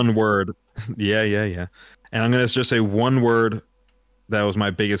Fire. one word. Yeah. And I'm going to just say one word that was my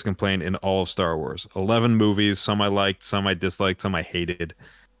biggest complaint in all of Star Wars. 11 movies, some I liked, some I disliked, some I hated.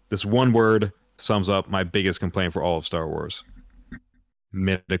 This one word sums up my biggest complaint for all of Star Wars.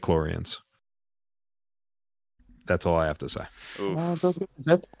 Midichlorians. That's all I have to say. Oof. That's the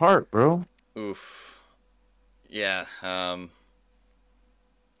best part, bro. Oof. Yeah.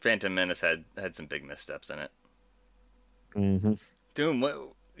 Phantom Menace had some big missteps in it. Mm-hmm. Doom,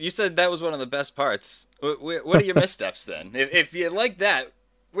 you said that was one of the best parts. What are your missteps then? If you like that,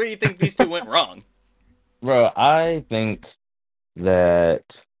 where do you think these two went wrong? Bro, I think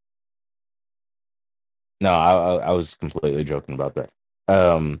that no, I was completely joking about that.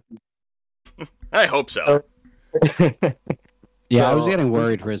 I hope so. Yeah, I was So- getting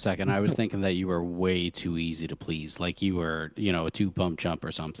worried for a second. I was thinking that you were way too easy to please. Like you were, a 2-pump jump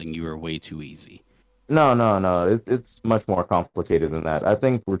or something. You were way too easy. No. It's much more complicated than that. I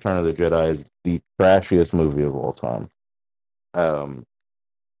think Return of the Jedi is the trashiest movie of all time.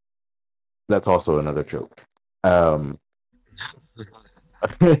 That's also another joke. You're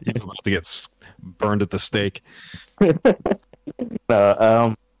about to get burned at the stake.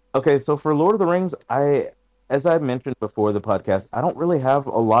 Okay, so for Lord of the Rings, as I mentioned before the podcast, I don't really have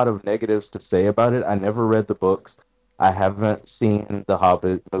a lot of negatives to say about it. I never read the books. I haven't seen the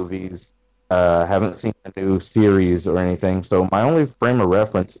Hobbit movies. Haven't seen the new series or anything. So my only frame of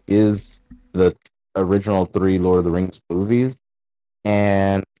reference is the original 3 Lord of the Rings movies.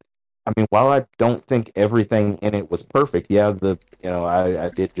 And I mean, while I don't think everything in it was perfect, yeah,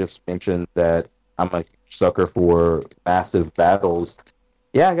 I did just mention that I'm a sucker for massive battles.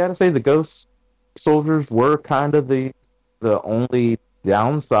 Yeah, I gotta say the Ghost Soldiers were kind of the only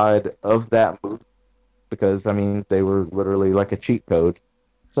downside of that movie because I mean they were literally like a cheat code.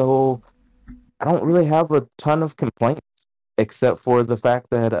 So I don't really have a ton of complaints except for the fact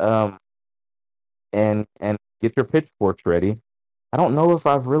that and get your pitchforks ready. I don't know if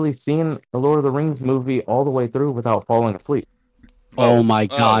I've really seen the Lord of the Rings movie all the way through without falling asleep. Oh my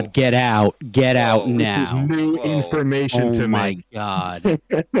God! Get out! Get out Whoa. This is now! new Whoa. information Oh to my me. God!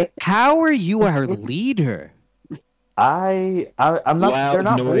 How are you our leader? I'm not. They're Loud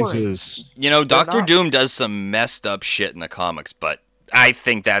not boring. noises. Doctor not. Doom does some messed up shit in the comics, but I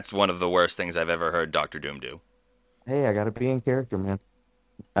think that's one of the worst things I've ever heard Doctor Doom do. Hey, I gotta be in character, man.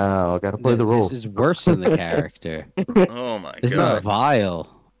 I gotta play the role. This is worse than the character. Oh my This god. is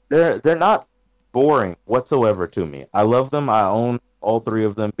vile. They're not boring whatsoever to me. I love them. I own all 3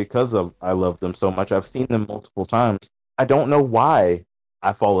 of them because of I love them so much. I've seen them multiple times. I don't know why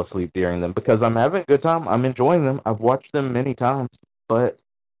I fall asleep during them because I'm having a good time. I'm enjoying them. I've watched them many times, but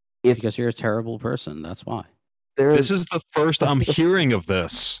it's Because you're a terrible person. That's why. This is the first I'm hearing of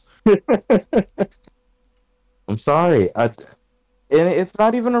this. I'm sorry. And it's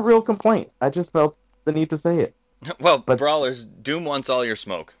not even a real complaint. I just felt the need to say it. Well, But- Brawlers, Doom wants all your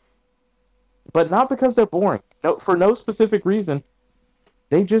smoke. But not because they're boring. No, for no specific reason.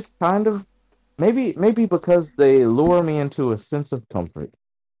 They just kind of maybe because they lure me into a sense of comfort.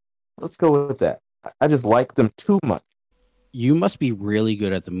 Let's go with that. I just like them too much. You must be really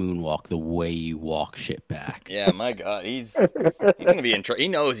good at the moonwalk the way you walk shit back. Yeah, my god, he's gonna be in trouble. He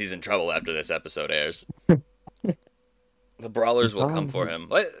knows he's in trouble after this episode airs. The Brawlers will come for him.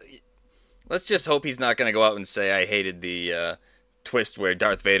 Let's just hope he's not gonna go out and say I hated the twist where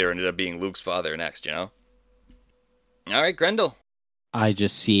Darth Vader ended up being Luke's father next, All right, Grendel. I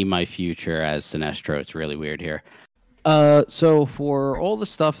just see my future as Sinestro. It's really weird here. So for all the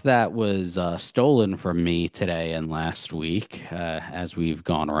stuff that was stolen from me today and last week, as we've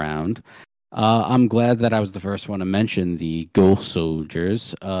gone around, I'm glad that I was the first one to mention the Ghost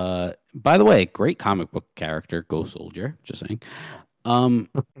Soldiers. By the way, great comic book character, Ghost Soldier. Just saying.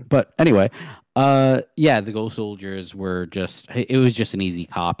 But anyway, yeah, the Ghost Soldiers were it was just an easy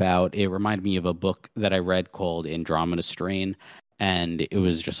cop out. It reminded me of a book that I read called Andromeda Strain, and it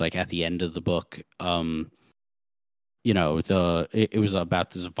was just like at the end of the book, it was about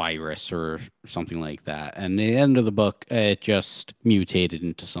this virus or something like that. And at the end of the book, it just mutated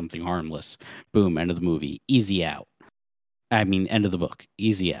into something harmless. Boom, end of the movie. Easy out. I mean, end of the book.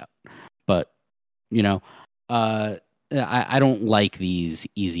 Easy out. But, I don't like these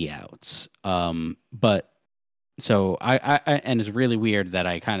easy outs. But so I and it's really weird that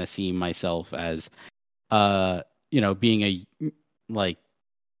I kind of see myself as, being a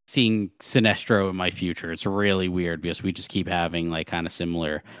seeing Sinestro in my future. It's really weird because we just keep having like kind of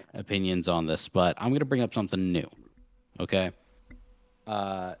similar opinions on this. But I'm gonna bring up something new. Okay.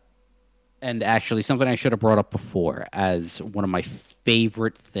 And actually something I should have brought up before as one of my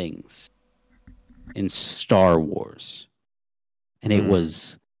favorite things in Star Wars. And it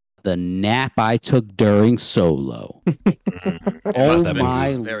was the nap I took during Solo. Oh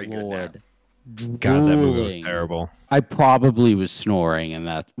my very lord. good God, that movie was Drooling. terrible. I probably was snoring, and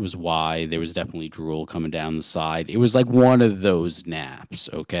that was why there was definitely drool coming down the side. It was like one of those naps,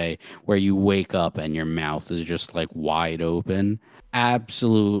 okay, where you wake up and your mouth is just like wide open.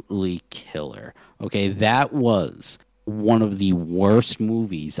 Absolutely killer. Okay, that was one of the worst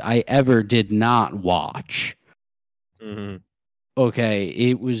movies I ever did not watch. Mm-hmm. Okay,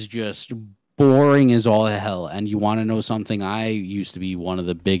 it was just boring as all hell. And you want to know something? I used to be one of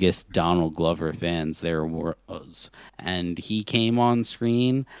the biggest Donald Glover fans there was. And he came on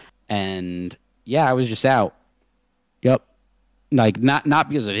screen, and yeah, I was just out. Yep. Like, not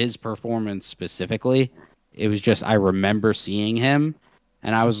because of his performance specifically. It was just I remember seeing him,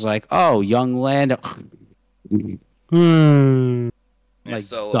 and I was like, oh, young Lando. Like,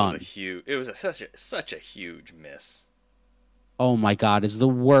 Solo done. was such a huge miss. Oh my God, is the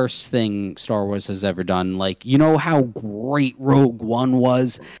worst thing Star Wars has ever done. Like, you know how great Rogue One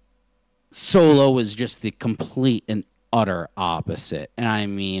was? Solo was just the complete and utter opposite. And I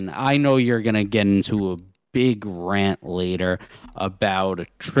mean, I know you're going to get into a big rant later about a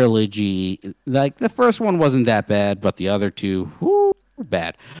trilogy. Like, the first one wasn't that bad, but the other two, whoo,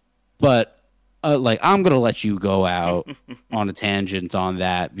 bad. But, like, I'm going to let you go out on a tangent on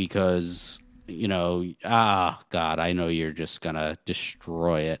that because... You know, God, I know you're just gonna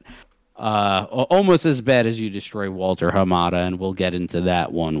destroy it. Almost as bad as you destroy Walter Hamada, and we'll get into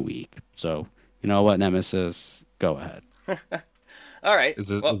that one week. So, you know what, Nemesis? Go ahead. All right.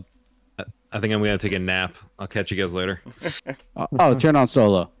 I think I'm gonna take a nap. I'll catch you guys later. Turn on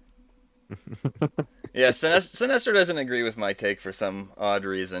Solo. Yeah, Sinestro doesn't agree with my take for some odd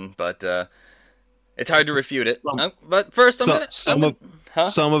reason, but it's hard to refute it. But first,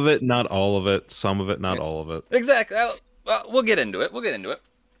 Some of it, not all of it. Some of it, not all of it. Exactly. Well, we'll get into it.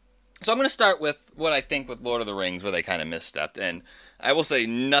 So I'm going to start with what I think with Lord of the Rings, where they kind of misstepped. And I will say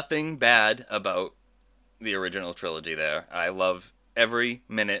nothing bad about the original trilogy there. I love every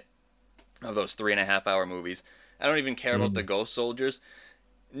minute of those 3.5-hour movies. I don't even care about the Ghost Soldiers.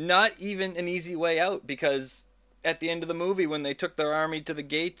 Not even an easy way out, because at the end of the movie, when they took their army to the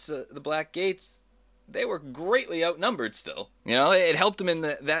gates, the Black Gates, they were greatly outnumbered still. You know, it helped them in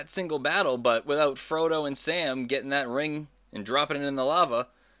that single battle, but without Frodo and Sam getting that ring and dropping it in the lava,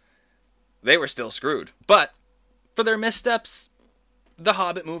 they were still screwed. But for their missteps, the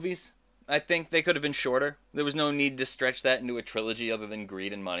Hobbit movies, I think they could have been shorter. There was no need to stretch that into a trilogy other than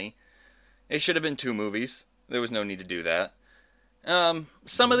greed and money. It should have been 2 movies. There was no need to do that.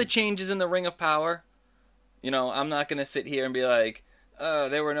 Some of the changes in the Ring of Power, you know, I'm not going to sit here and be like,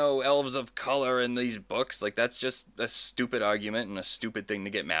 there were no elves of color in these books. Like, that's just a stupid argument and a stupid thing to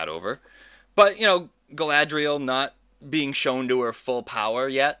get mad over. But, you know, Galadriel not being shown to her full power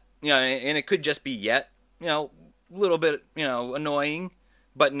yet, you know, and it could just be yet, you know, a little bit, you know, annoying,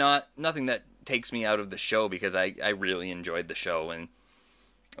 but nothing that takes me out of the show, because I really enjoyed the show. And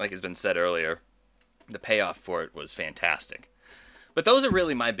like has been said earlier, the payoff for it was fantastic. But those are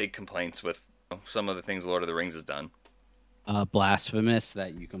really my big complaints with some of the things Lord of the Rings has done. Blasphemous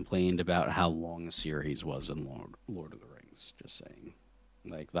that you complained about how long the series was in Lord of the Rings. Just saying.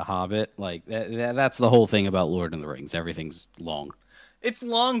 Like, The Hobbit, like, that's the whole thing about Lord of the Rings. Everything's long. It's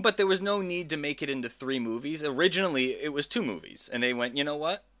long, but there was no need to make it into 3 movies. Originally, it was 2 movies. And they went, you know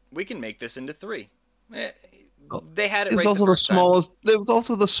what? We can make this into 3. They had it right the first time. It was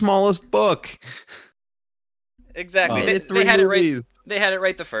also the smallest book. Exactly. They had it right. They had it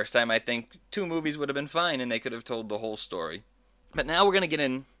right the first time. I think 2 movies would have been fine, and they could have told the whole story. But now we're gonna get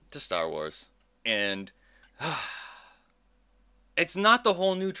into Star Wars, and it's not the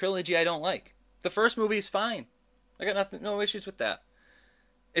whole new trilogy I don't like. The first movie is fine. I got no issues with that.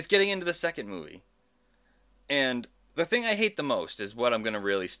 It's getting into the second movie, and the thing I hate the most is what I'm gonna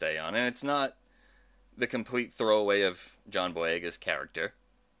really stay on, and it's not the complete throwaway of John Boyega's character,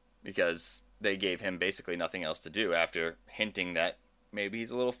 because they gave him basically nothing else to do after hinting that maybe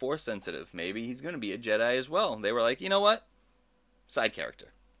he's a little Force sensitive. Maybe he's going to be a Jedi as well. They were like, you know what? Side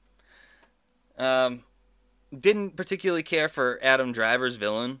character. Didn't particularly care for Adam Driver's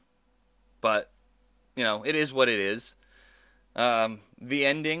villain, but, you know, it is what it is. The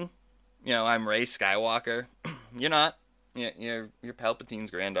ending, you know, I'm Rey Skywalker. You're not. You're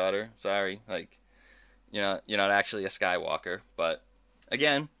Palpatine's granddaughter. Sorry. Like, you're not actually a Skywalker. But,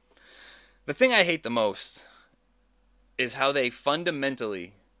 again, The thing I hate the most is how they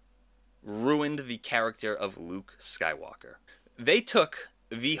fundamentally ruined the character of Luke Skywalker. They took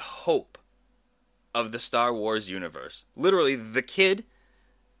the hope of the Star Wars universe, literally the kid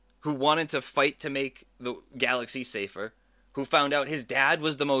who wanted to fight to make the galaxy safer, who found out his dad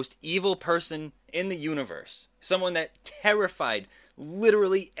was the most evil person in the universe, someone that terrified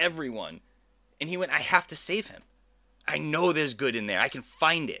literally everyone, and he went, I have to save him. I know there's good in there. I can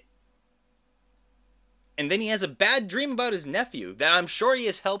find it. And then he has a bad dream about his nephew that I'm sure he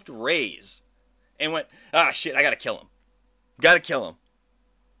has helped raise, and went, shit, I gotta kill him. Gotta kill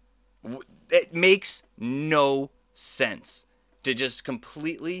him. It makes no sense to just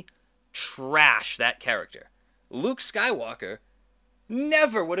completely trash that character. Luke Skywalker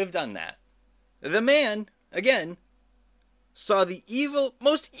never would have done that. The man, again, saw the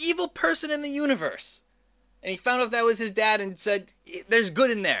most evil person in the universe. And he found out that was his dad and said, there's good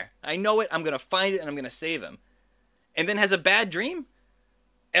in there. I know it. I'm going to find it and I'm going to save him. And then has a bad dream.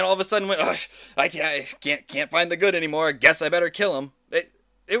 And all of a sudden went, I can't find the good anymore. I guess I better kill him.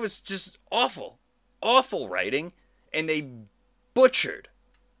 It was just awful. Awful writing. And they butchered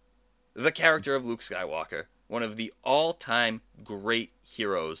the character of Luke Skywalker. One of the all-time great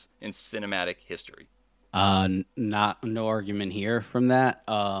heroes in cinematic history. No argument here from that.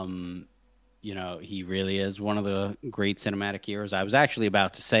 He really is one of the great cinematic heroes. I was actually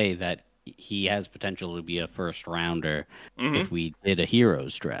about to say that he has potential to be a first rounder if we did a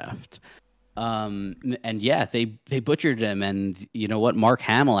heroes draft. And yeah, they butchered him. And you know what? Mark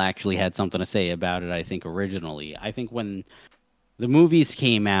Hamill actually had something to say about it, I think, originally. I think when the movies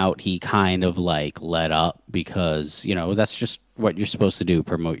came out, he kind of let up because, that's just what you're supposed to do,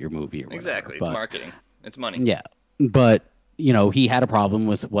 promote your movie or whatever. Exactly. It's marketing. It's money. Yeah. But, he had a problem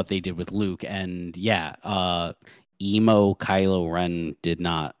with what they did with Luke. And yeah, emo Kylo Ren did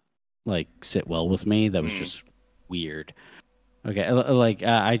not sit well with me. That was just weird. Okay.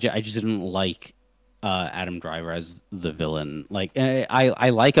 I just didn't like Adam Driver as the villain. I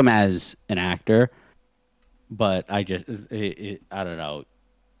like him as an actor. But I don't know,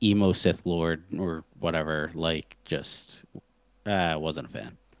 emo Sith Lord or whatever, wasn't a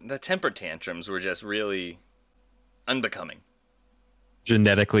fan. The temper tantrums were just really unbecoming.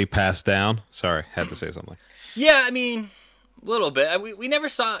 Genetically passed down. Sorry, had to say something. Yeah, I mean, a little bit. We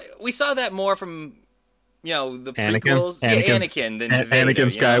saw that more from, the prequels. Anakin than Vader,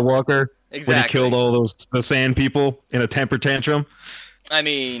 Anakin Skywalker. Exactly. When he killed all the sand people in a temper tantrum. I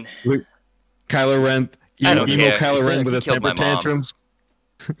mean, Kylo Ren. I don't care. Kylo Ren with the temper tantrums.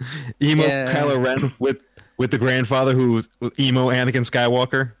 Kylo Ren with the grandfather who was emo Anakin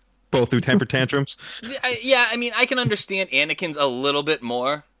Skywalker, both through temper tantrums. I mean, I can understand Anakin's a little bit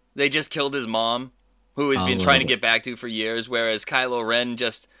more. They just killed his mom, who has been trying to get back to for years, whereas Kylo Ren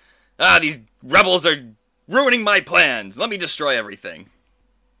just, these rebels are ruining my plans. Let me destroy everything.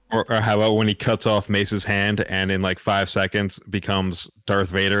 Or how about when he cuts off Mace's hand and in 5 seconds becomes Darth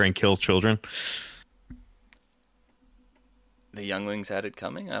Vader and kills children? The younglings had it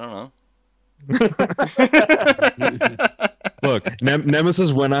coming? I don't know. Look,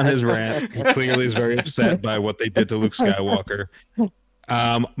 Nemesis went on his rant. He clearly is very upset by what they did to Luke Skywalker.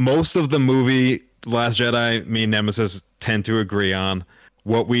 Most of the movie Last Jedi, me and Nemesis tend to agree on.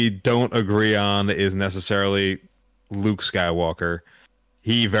 What we don't agree on is necessarily Luke Skywalker.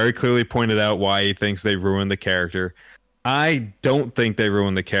 He very clearly pointed out why he thinks they ruined the character. I don't think they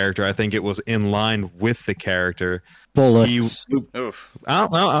ruined the character. I think it was in line with the character. Bullets.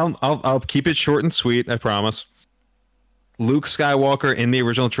 I'll keep it short and sweet, I promise. Luke Skywalker in the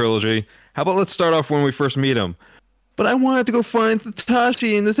original trilogy. How about let's start off when we first meet him. But I wanted to go find the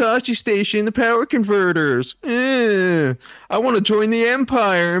Tashi in the Tashi station, the power converters. I want to join the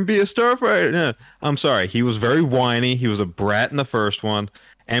Empire and be a starfighter. I'm sorry. He was very whiny. He was a brat in the first one.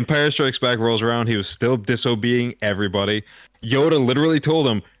 Empire Strikes Back rolls around. He was still disobeying everybody. Yoda literally told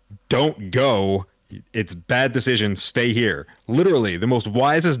him, don't go. It's bad decision. Stay here. Literally, the most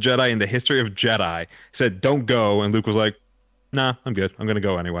wisest Jedi in the history of Jedi said, don't go. And Luke was like, nah, I'm good. I'm going to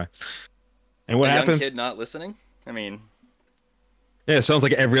go anyway. And what happens? Young kid not listening? I mean... Yeah, it sounds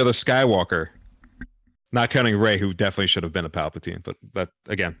like every other Skywalker. Not counting Rey, who definitely should have been a Palpatine. But that,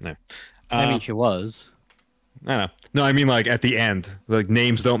 again, no. I mean, she was. I know. No, I mean, at the end.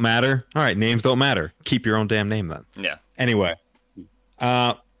 Names don't matter. All right, names don't matter. Keep your own damn name then. Yeah. Anyway.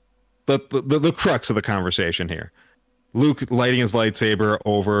 The crux of the conversation here. Luke lighting his lightsaber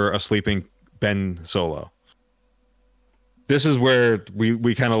over a sleeping Ben Solo. This is where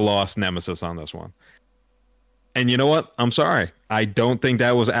we kind of lost Nemesis on this one. And you know what? I'm sorry. I don't think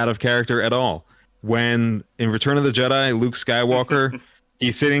that was out of character at all. When, in Return of the Jedi, Luke Skywalker,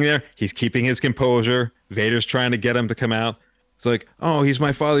 He's sitting there. He's keeping his composure. Vader's trying to get him to come out. It's like, oh, he's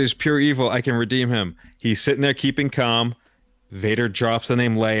my father. He's pure evil. I can redeem him. He's sitting there keeping calm. Vader drops the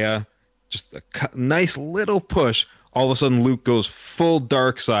name Leia. Just a nice little push. All of a sudden, Luke goes full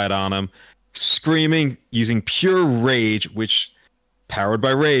dark side on him, screaming, using pure rage, which, powered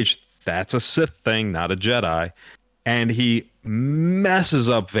by rage, that's a Sith thing, not a Jedi. And he messes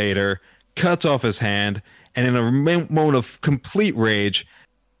up Vader, cuts off his hand, and in a moment of complete rage,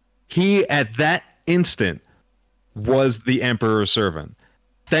 he, at that instant, was the Emperor's servant.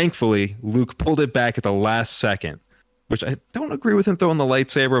 Thankfully, Luke pulled it back at the last second, which I don't agree with him throwing the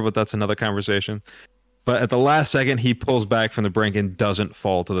lightsaber, but that's another conversation. But at the last second, he pulls back from the brink and doesn't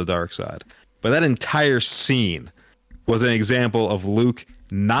fall to the dark side. But that entire scene was an example of Luke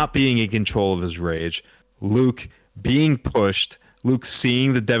not being in control of his rage, Luke being pushed, Luke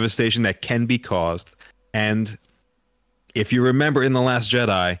seeing the devastation that can be caused. And if you remember in The Last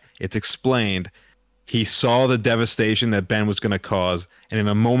Jedi, it's explained he saw the devastation that Ben was going to cause, and in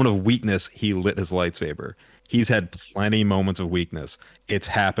a moment of weakness, he lit his lightsaber. He's had plenty moments of weakness. It's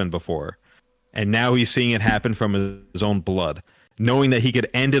happened before. And now he's seeing it happen from his own blood, knowing that he could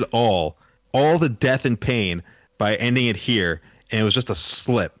end it all the death and pain, by ending it here, and it was just a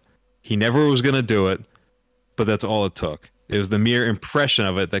slip. He never was going to do it, but that's all it took. It was the mere impression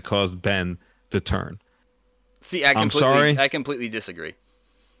of it that caused Ben to turn. See, I'm sorry. I completely disagree.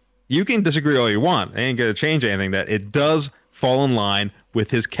 You can disagree all you want. I ain't going to change anything. That it does fall in line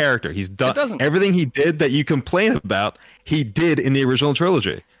with his character. He's done everything he did that you complain about. He did in the original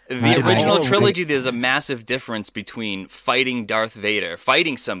trilogy. The original trilogy, there's a massive difference between fighting Darth Vader,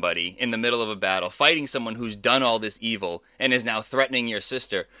 fighting somebody in the middle of a battle, fighting someone who's done all this evil and is now threatening your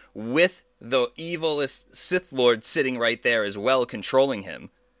sister, with the evilest Sith Lord sitting right there as well, controlling him,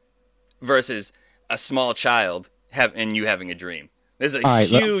 versus a small child and you having a dream. There's a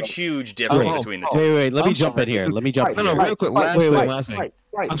huge difference between the two. Wait, let me jump in here. No, real quick, last thing.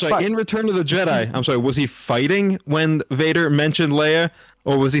 I'm sorry, in Return of the Jedi, was he fighting when Vader mentioned Leia,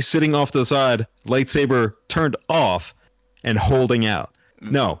 or was he sitting off to the side, lightsaber turned off, and holding out?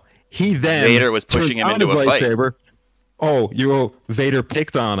 No, he then Vader was pushing him into a fight. Oh, Vader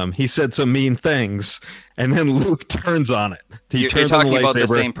picked on him. He said some mean things, and then Luke turns on it. You're talking about the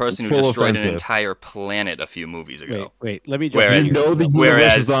same person who destroyed an entire planet a few movies ago. Wait, let me just...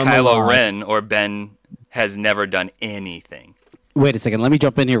 Whereas Kylo Ren or Ben has never done anything. Wait a second, let me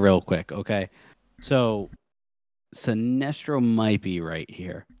jump in here real quick, okay? So, Sinestro might be right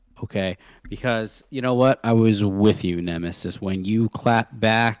here, okay? Because, you know what? I was with you, Nemesis, when you clapped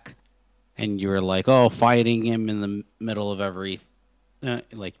back and you were like, oh, fighting him in the middle of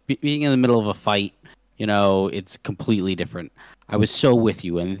being in the middle of a fight, it's completely different. I was so with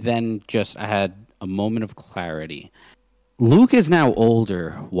you, and then I had a moment of clarity. Luke is now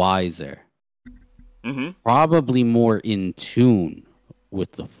older, wiser, probably more in tune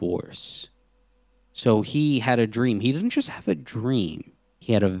with the Force. So he had a dream. He didn't just have a dream.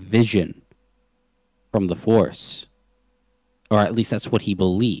 He had a vision from the Force. Or at least that's what he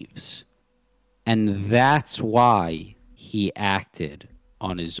believes. And that's why he acted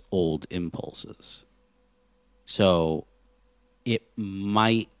on his old impulses. So it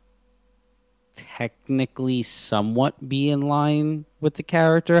might technically somewhat be in line with the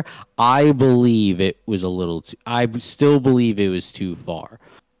character. I believe it was I still believe it was too far.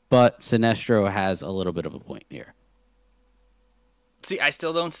 But Sinestro has a little bit of a point here. See, I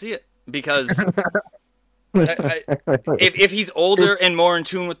still don't see it. Because if he's older and more in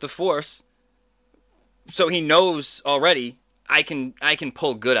tune with the Force, so he knows already, I can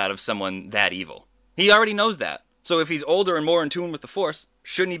pull good out of someone that evil. He already knows that. So if he's older and more in tune with the Force,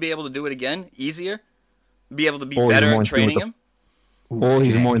 shouldn't he be able to do it again, easier? Be able to be better at training him? Or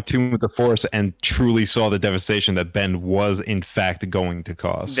he's more in tune with the Force and truly saw the devastation that Ben was, in fact, going to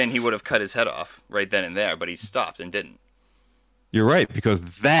cause. Then he would have cut his head off right then and there, but he stopped and didn't. You're right, because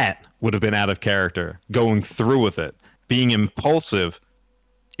that would have been out of character, going through with it. Being impulsive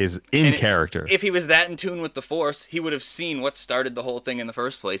is in character. If he was that in tune with the Force, he would have seen what started the whole thing in the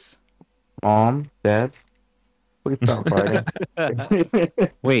first place. Mom, Dad, please stop fighting.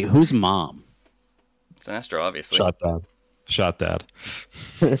 Wait, who's Mom? Sinestro, obviously. Shot Dad.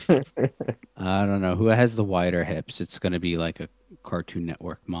 I don't know. Who has the wider hips? It's going to be like a Cartoon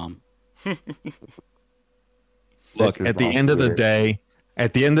Network mom. Look, at the end of the day,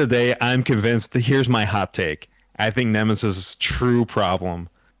 I'm convinced that here's my hot take. I think Nemesis' true problem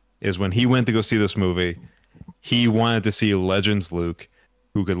is when he went to go see this movie, he wanted to see Legends Luke,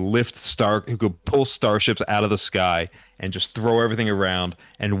 who could pull starships out of the sky and just throw everything around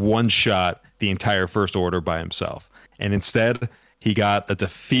and one shot the entire First Order by himself. And instead, he got a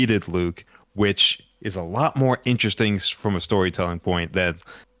defeated Luke, which is a lot more interesting from a storytelling point than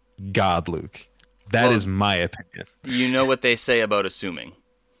God Luke. That is my opinion. You know what they say about assuming.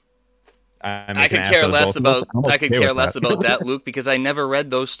 I could care less about that Luke because I never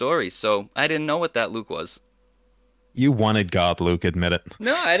read those stories, so I didn't know what that Luke was. You wanted God Luke, admit it.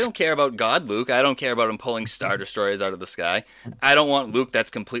 No, I don't care about God Luke. I don't care about him pulling Star Destroyers out of the sky. I don't want Luke that's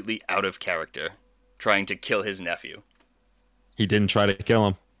completely out of character, trying to kill his nephew. He didn't try to kill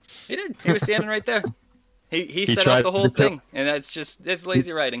him. He did. He was standing right there. He set off the whole thing, and it's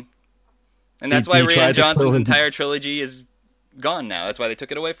lazy writing. And that's why Rian Johnson's entire trilogy is gone now. That's why they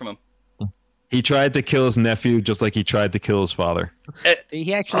took it away from him. He tried to kill his nephew just like he tried to kill his father.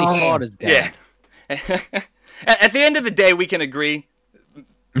 He actually fought his dad. Yeah. At the end of the day, we can agree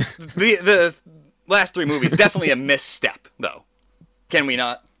the last three movies definitely a misstep, though. Can we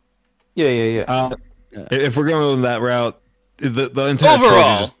not? Yeah. If we're going that route, the entire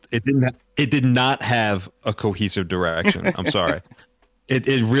overall it did not have a cohesive direction. I'm sorry, it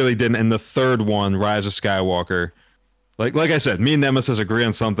really didn't. And the third one, Rise of Skywalker, like I said, me and Nemesis agree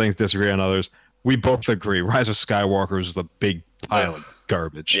on some things, disagree on others. We both agree Rise of Skywalker is a big pile of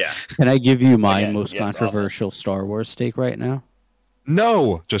garbage. Yeah. Can I give you my most controversial Star Wars take right now?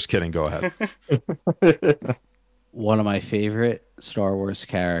 No, just kidding. Go ahead. One of my favorite Star Wars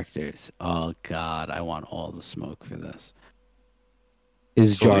characters. Oh God, I want all the smoke for this.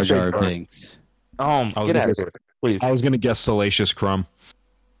 Is Jar Jar Binks. Get out of here, please. I was gonna guess Salacious Crumb.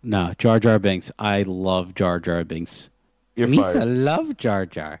 No, Jar Jar Binks. I love Jar Jar Binks. You're Misa fired. love Jar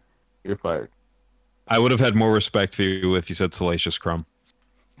Jar. You're fired. I would have had more respect for you if you said Salacious Crumb.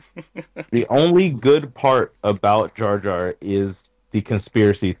 The only good part about Jar Jar is the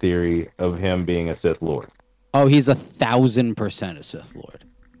conspiracy theory of him being a Sith Lord. Oh, he's 1,000% a Sith Lord.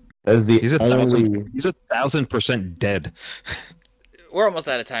 That is the He's only... He's 1,000% dead. We're almost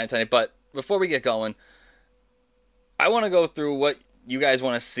out of time, Tony, but before we get going, I want to go through what you guys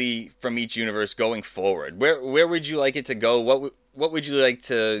want to see from each universe going forward. Where would you like it to go? What would you like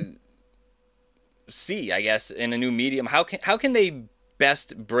to see, I guess, in a new medium? How can they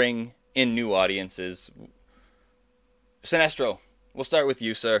best bring in new audiences? Sinestro, we'll start with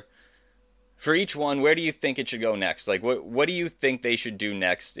you, sir. For each one, where do you think it should go next? Like, what do you think they should do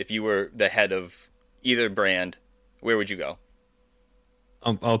next if you were the head of either brand? Where would you go?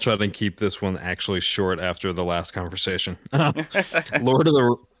 I'll try to keep this one actually short after the last conversation. Lord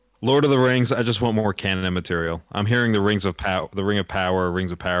of the Rings. I just want more canon material. I'm hearing the Ring of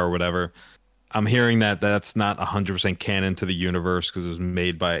Power, whatever. I'm hearing that's not 100% canon to the universe because it was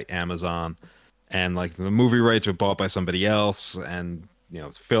made by Amazon, and like the movie rights were bought by somebody else, and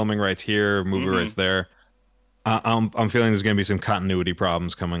filming rights here, movie rights there. I'm feeling there's going to be some continuity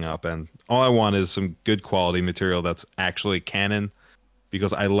problems coming up, and all I want is some good quality material that's actually canon,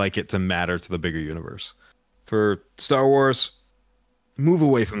 because I like it to matter to the bigger universe. For Star Wars, move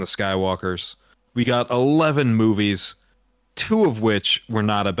away from the Skywalkers. We got 11 movies, 2 of which were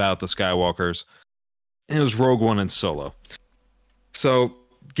not about the Skywalkers. And it was Rogue One and Solo. So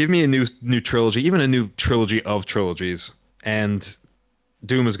give me a new trilogy, even a new trilogy of trilogies. And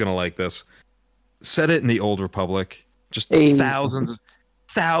Doom is going to like this. Set it in the Old Republic. Just thousands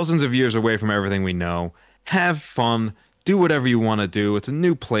of years away from everything we know. Have fun. Do whatever you want to do. It's a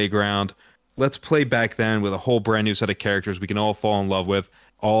new playground. Let's play back then with a whole brand new set of characters we can all fall in love with,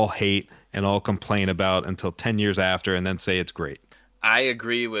 all hate, and all complain about until 10 years after, and then say it's great. I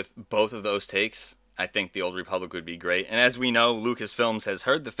agree with both of those takes. I think the Old Republic would be great. And as we know, Lucasfilms has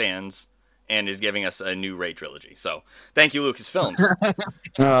heard the fans and is giving us a new Rey trilogy. So thank you, Lucasfilms.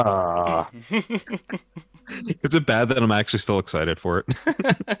 Is it bad that I'm actually still excited for it?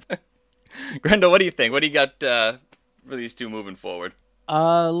 Grendel, what do you think? What do you got for these two moving forward?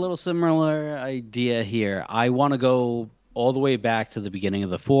 A little similar idea here. I want to go all the way back to the beginning of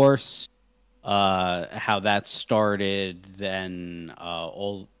the Force, how that started, then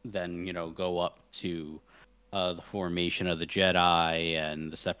go up to the formation of the Jedi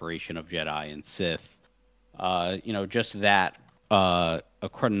and the separation of Jedi and Sith. Just that a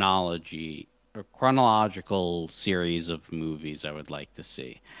chronological series of movies I would like to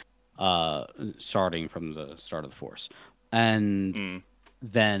see, starting from the start of the Force, and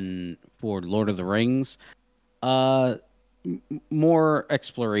then for Lord of the Rings, more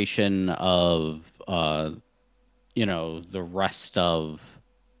exploration of the rest of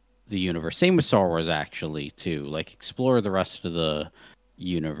the universe. Same with Star Wars, actually, too. Like, explore the rest of the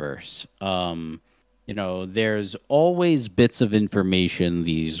universe. There's always bits of information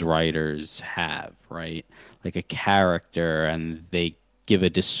these writers have, right? Like a character, and they give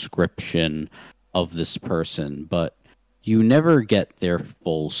a description of this person, but you never get their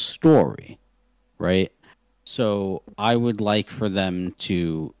full story, right? So I would like for them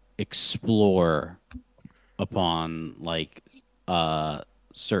to explore upon like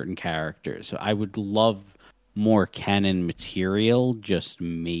certain characters. So I would love more canon material just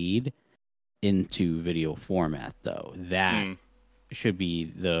made into video format, though. That should be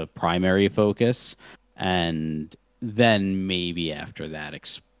the primary focus, and then maybe after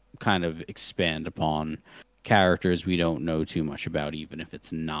that kind of expand upon characters we don't know too much about, even if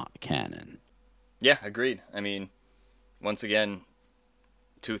it's not canon. Yeah, agreed. I mean, once again,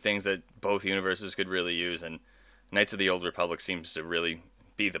 two things that both universes could really use, and Knights of the Old Republic seems to really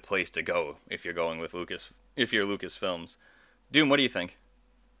be the place to go if you're going with Lucasfilms. Doom, what do you think?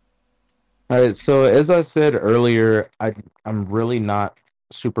 All right, so as I said earlier, I'm really not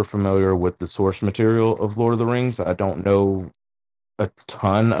super familiar with the source material of Lord of the Rings. I don't know a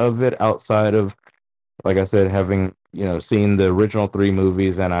ton of it outside of, like I said, having seen the original 3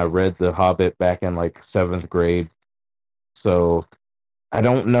 movies, and I read The Hobbit back in like 7th grade. So I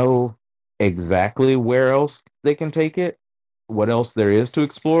don't know exactly where else they can take it, what else there is to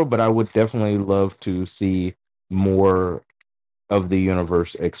explore, but I would definitely love to see more of the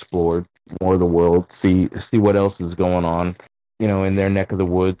universe explored, more of the world, see what else is going on, in their neck of the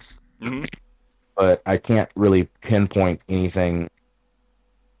woods. Mm-hmm. But I can't really pinpoint anything,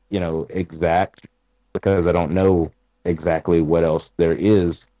 exact, because I don't know exactly what else there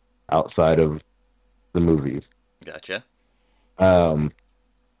is outside of the movies. Gotcha.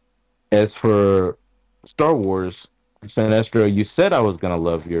 As for Star Wars, Sinestro, you said I was gonna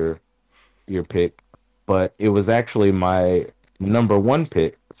love your pick, but it was actually my number 1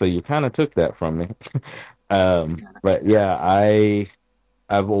 pick, so you kind of took that from me. But yeah,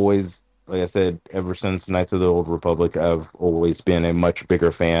 I've always, like I said, ever since Knights of the Old Republic, I've always been a much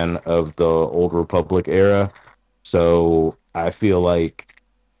bigger fan of the Old Republic era. So I feel like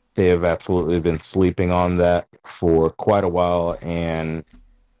they have absolutely been sleeping on that for quite a while, and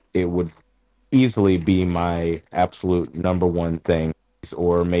it would easily be my absolute number 1 thing,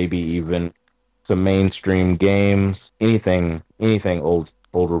 or maybe even some mainstream games, anything old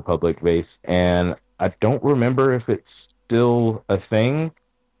Republic based. And I don't remember if it's still a thing,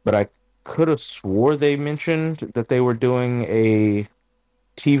 but I could have swore they mentioned that they were doing a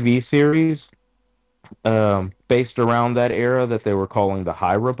TV series based around that era that they were calling the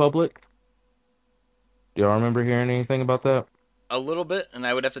High Republic. Do y'all remember hearing anything about that? A little bit, and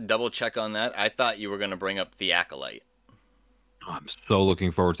I would have to double check on that. I thought you were going to bring up the Acolyte. I'm so looking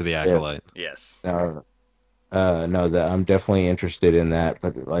forward to the Acolyte. Yes. No, that I'm definitely interested in that.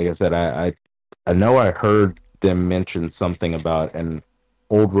 But like I said, I know I heard them mention something about an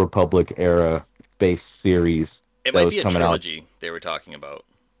Old Republic era based series. It might be a trilogy they were talking about.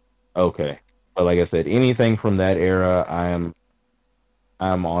 Okay, but like I said, anything from that era, I'm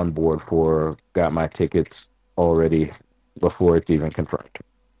on board for. Got my tickets already before it's even confirmed.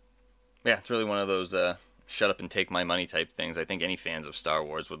 Yeah, it's really one of those shut up and take my money type things. I think any fans of Star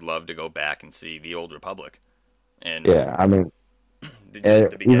Wars would love to go back and see the Old Republic. And yeah, I mean,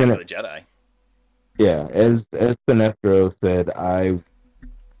 the beginnings of the Jedi. Yeah, as Sinestro said, I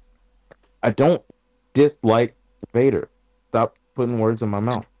don't dislike Vader. Stop putting words in my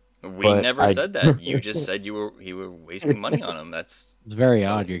mouth. We never said that. You just said you were wasting money on him. It's very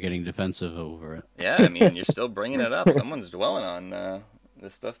odd. You're getting defensive over it. Yeah, I mean, you're still bringing it up. Someone's dwelling on the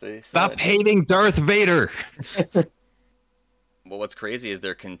stuff they said. Stop hating Darth Vader. Well, what's crazy is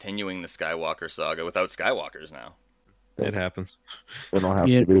they're continuing the Skywalker saga without Skywalkers now. It happens. They don't have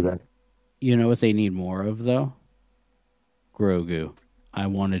to do that. You know what they need more of, though? Grogu. I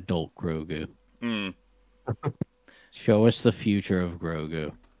want adult Grogu. Show us the future of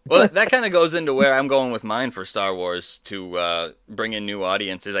Grogu. Well, that kind of goes into where I'm going with mine for Star Wars to bring in new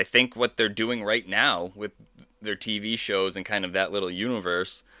audiences. I think what they're doing right now with their TV shows and kind of that little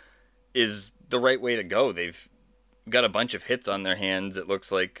universe is the right way to go. They've got a bunch of hits on their hands, it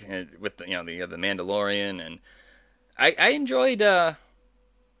looks like, with the Mandalorian, and I enjoyed the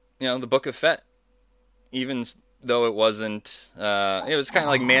Book of Fett, even though it wasn't. It was kind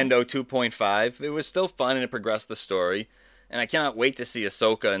of like Mando 2.5. It was still fun and it progressed the story. And I cannot wait to see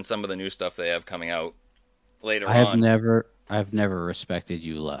Ahsoka and some of the new stuff they have coming out later on. I've never respected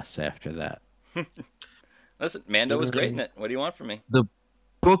you less after that. Listen, Mando was great in it. What do you want from me? The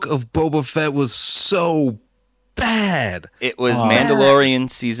Book of Boba Fett was so bad. It was Mandalorian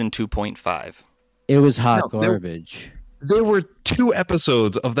season 2.5. It was hot garbage. There were 2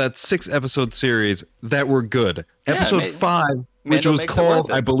 episodes of that 6-episode series that were good. Episode 5, which was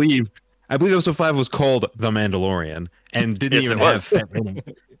called, I believe episode 5 was called The Mandalorian, and didn't even have Fett in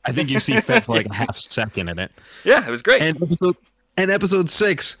it. I think you see Fett for like a half second in it. Yeah, it was great. And episode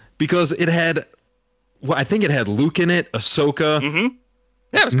 6, because it had, well, I think it had Luke in it, Ahsoka,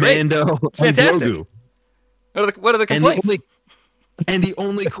 Yeah, it was great. Mando, Fantastic. and Grogu. What are the complaints? And the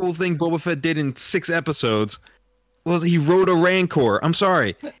only cool thing Boba Fett did in 6 episodes was he rode a Rancor. I'm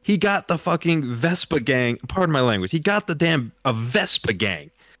sorry. He got the fucking Vespa gang. Pardon my language. He got the damn Vespa gang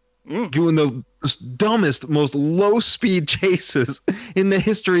doing the dumbest, most low-speed chases in the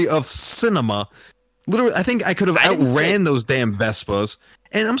history of cinema. Literally, I think I could have outran those damn Vespas.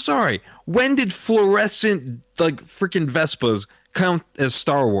 And I'm sorry. When did fluorescent, like, freaking Vespas count as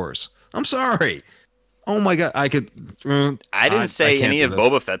Star Wars? I'm sorry. Oh my god, I could. I didn't say any of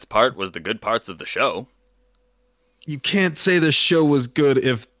Boba Fett's part was the good parts of the show. You can't say the show was good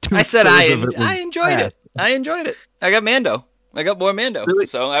if I said I enjoyed it. I enjoyed it. I got Mando. I got more Mando. Really?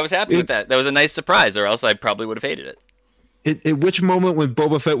 So I was happy with that. That was a nice surprise, or else I probably would have hated it. At which moment when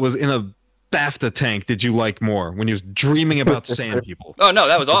Boba Fett was in a BAFTA tank did you like more? When he was dreaming about sand people? Oh no,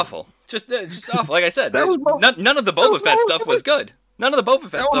 that was awful. Just awful. Like I said, none of the Boba Fett stuff was good. None of the Boba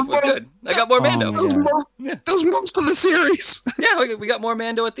Fett stuff was good. I got more Mando. That was most of the series. Yeah, we got more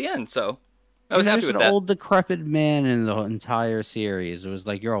Mando at the end, so I was happy with that. An old decrepit man in the entire series. It was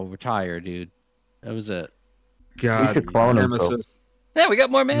like, you're all retired, dude. That was it. God, Nemesis. Yeah, we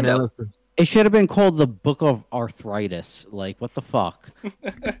got more Mando. Nemesis. It should have been called the Book of Arthritis. Like, what the fuck?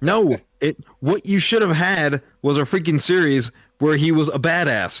 No, what you should have had was a freaking series where he was a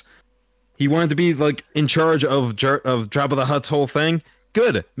badass. He wanted to be like in charge of Jabba the Hutt's whole thing.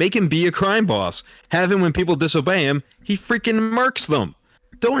 Good, make him be a crime boss. Have him when people disobey him, he freaking murks them.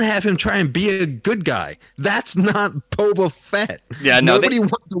 Don't have him try and be a good guy. That's not Boba Fett. Yeah, no, nobody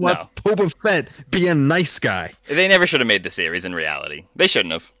wants to watch Boba Fett be a nice guy. They never should have made the series in reality. They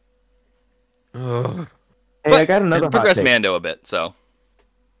shouldn't have. Ugh. Hey, I got another progress hot take. Mando a bit, so.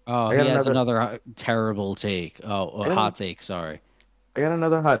 Oh, he has another terrible take. Oh, a hot take, sorry. I got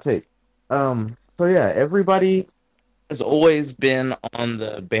another hot take. So yeah, everybody has always been on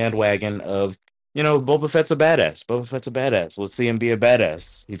the bandwagon of, Boba Fett's a badass. Boba Fett's a badass. Let's see him be a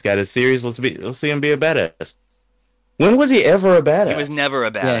badass. He's got his series. Let's see him be a badass. When was he ever a badass? He was never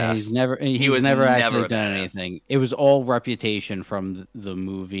a badass. Yeah, he's never actually done anything. It was all reputation from the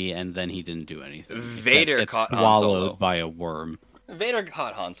movie, and then he didn't do anything. Vader caught Han swallowed Solo by a worm. Vader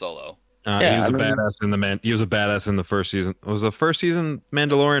caught Han Solo. He was a badass he was a badass in the first season. Was the first season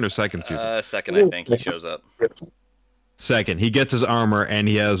Mandalorian or second season? Second, I think he shows up. Second, he gets his armor and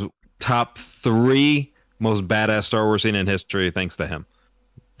he has top 3 most badass Star Wars scene in history thanks to him.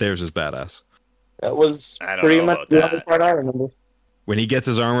 There's his badass. That was pretty much the only part I remember. When he gets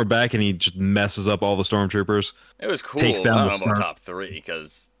his armor back and he just messes up all the stormtroopers. It was cool. Takes down I don't know about top 3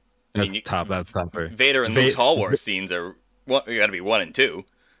 because that's top 3. Vader and Luke's Hall War scenes are you got to be 1 and 2.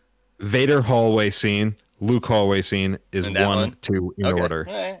 Vader hallway scene, Luke hallway scene is 1, 2 in order.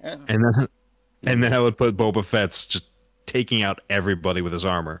 And then I would put Boba Fett's just taking out everybody with his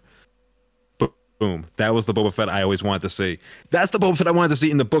armor. Boom. That was the Boba Fett I always wanted to see. That's the Boba Fett I wanted to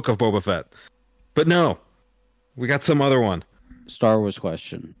see in the book of Boba Fett. But no, we got some other one. Star Wars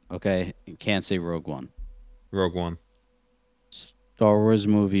question, okay? You can't say Rogue One. Rogue One. Star Wars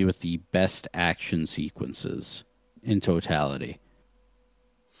movie with the best action sequences in totality.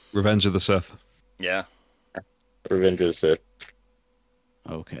 Revenge of the Sith. Yeah. Revenge of the Sith.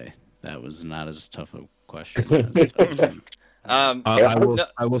 Okay, that was not as tough a question. I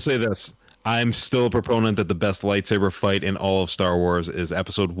will say this. I'm still a proponent that the best lightsaber fight in all of Star Wars is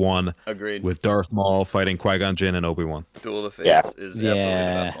Episode 1. Agreed. With Darth Maul fighting Qui-Gon Jinn and Obi-Wan. Duel of the Fates is absolutely the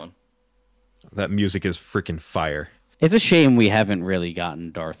best one. That music is freaking fire. It's a shame we haven't really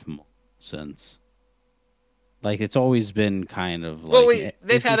gotten Darth Maul since. Like, it's always been kind of like... Well,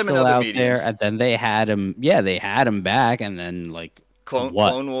 they've had him in other mediums. There, and then they had him... Yeah, they had him back, and then, like...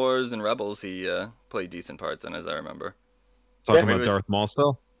 Clone Wars and Rebels, he played decent parts in, as I remember. Talking about Darth Maul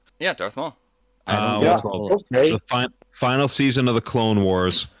still? Yeah, Darth Maul. The final season of the Clone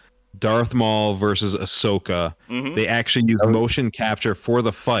Wars, Darth Maul versus Ahsoka. Mm-hmm. They actually used motion capture for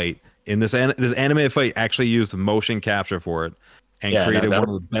the fight. In this animated fight, actually used motion capture for it, and created one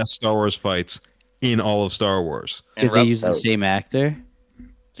of the best Star Wars fights in all of Star Wars. Did they use the same actor?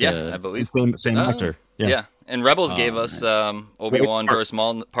 Yeah, I believe same actor. Yeah, and Rebels gave us Obi-Wan versus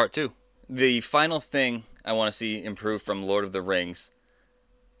Maul Part 2. The final thing I want to see improve from Lord of the Rings,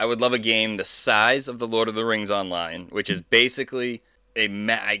 I would love a game the size of the Lord of the Rings Online, which is basically a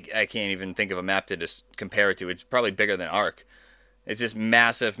map. I can't even think of a map to just compare it to. It's probably bigger than Ark. It's this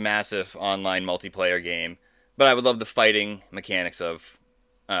massive, massive online multiplayer game. But I would love the fighting mechanics of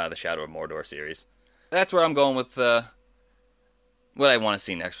the Shadow of Mordor series. That's where I'm going with what I want to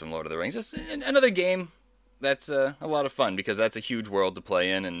see next from Lord of the Rings. Just another game that's a lot of fun, because that's a huge world to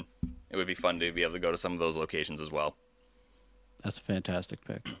play in, and it would be fun to be able to go to some of those locations as well. That's a fantastic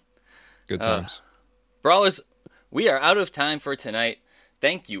pick. Good times. Brawlers, we are out of time for tonight.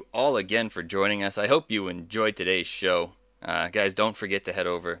 Thank you all again for joining us. I hope you enjoyed today's show. Guys, don't forget to head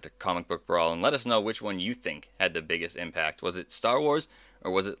over to Comic Book Brawl and let us know which one you think had the biggest impact. Was it Star Wars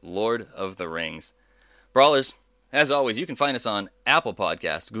or was it Lord of the Rings? Brawlers, as always, you can find us on Apple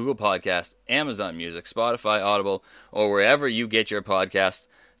Podcasts, Google Podcasts, Amazon Music, Spotify, Audible, or wherever you get your podcasts.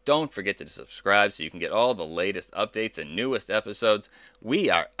 Don't forget to subscribe so you can get all the latest updates and newest episodes. We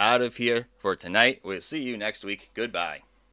are out of here for tonight. We'll see you next week. Goodbye.